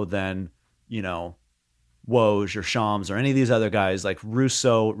so than, Woj or Shams or any of these other guys. Like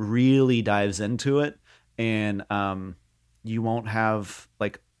Russo really dives into it, and you won't have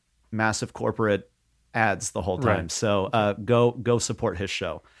like massive corporate ads the whole time. Right. So go support his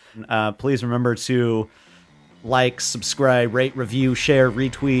show. Please remember to like, subscribe, rate, review, share,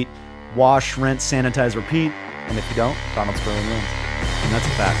 retweet, wash, rinse, sanitize, repeat. And if you don't, Donald Sterling wins. And that's a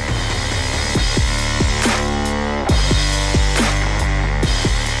fact.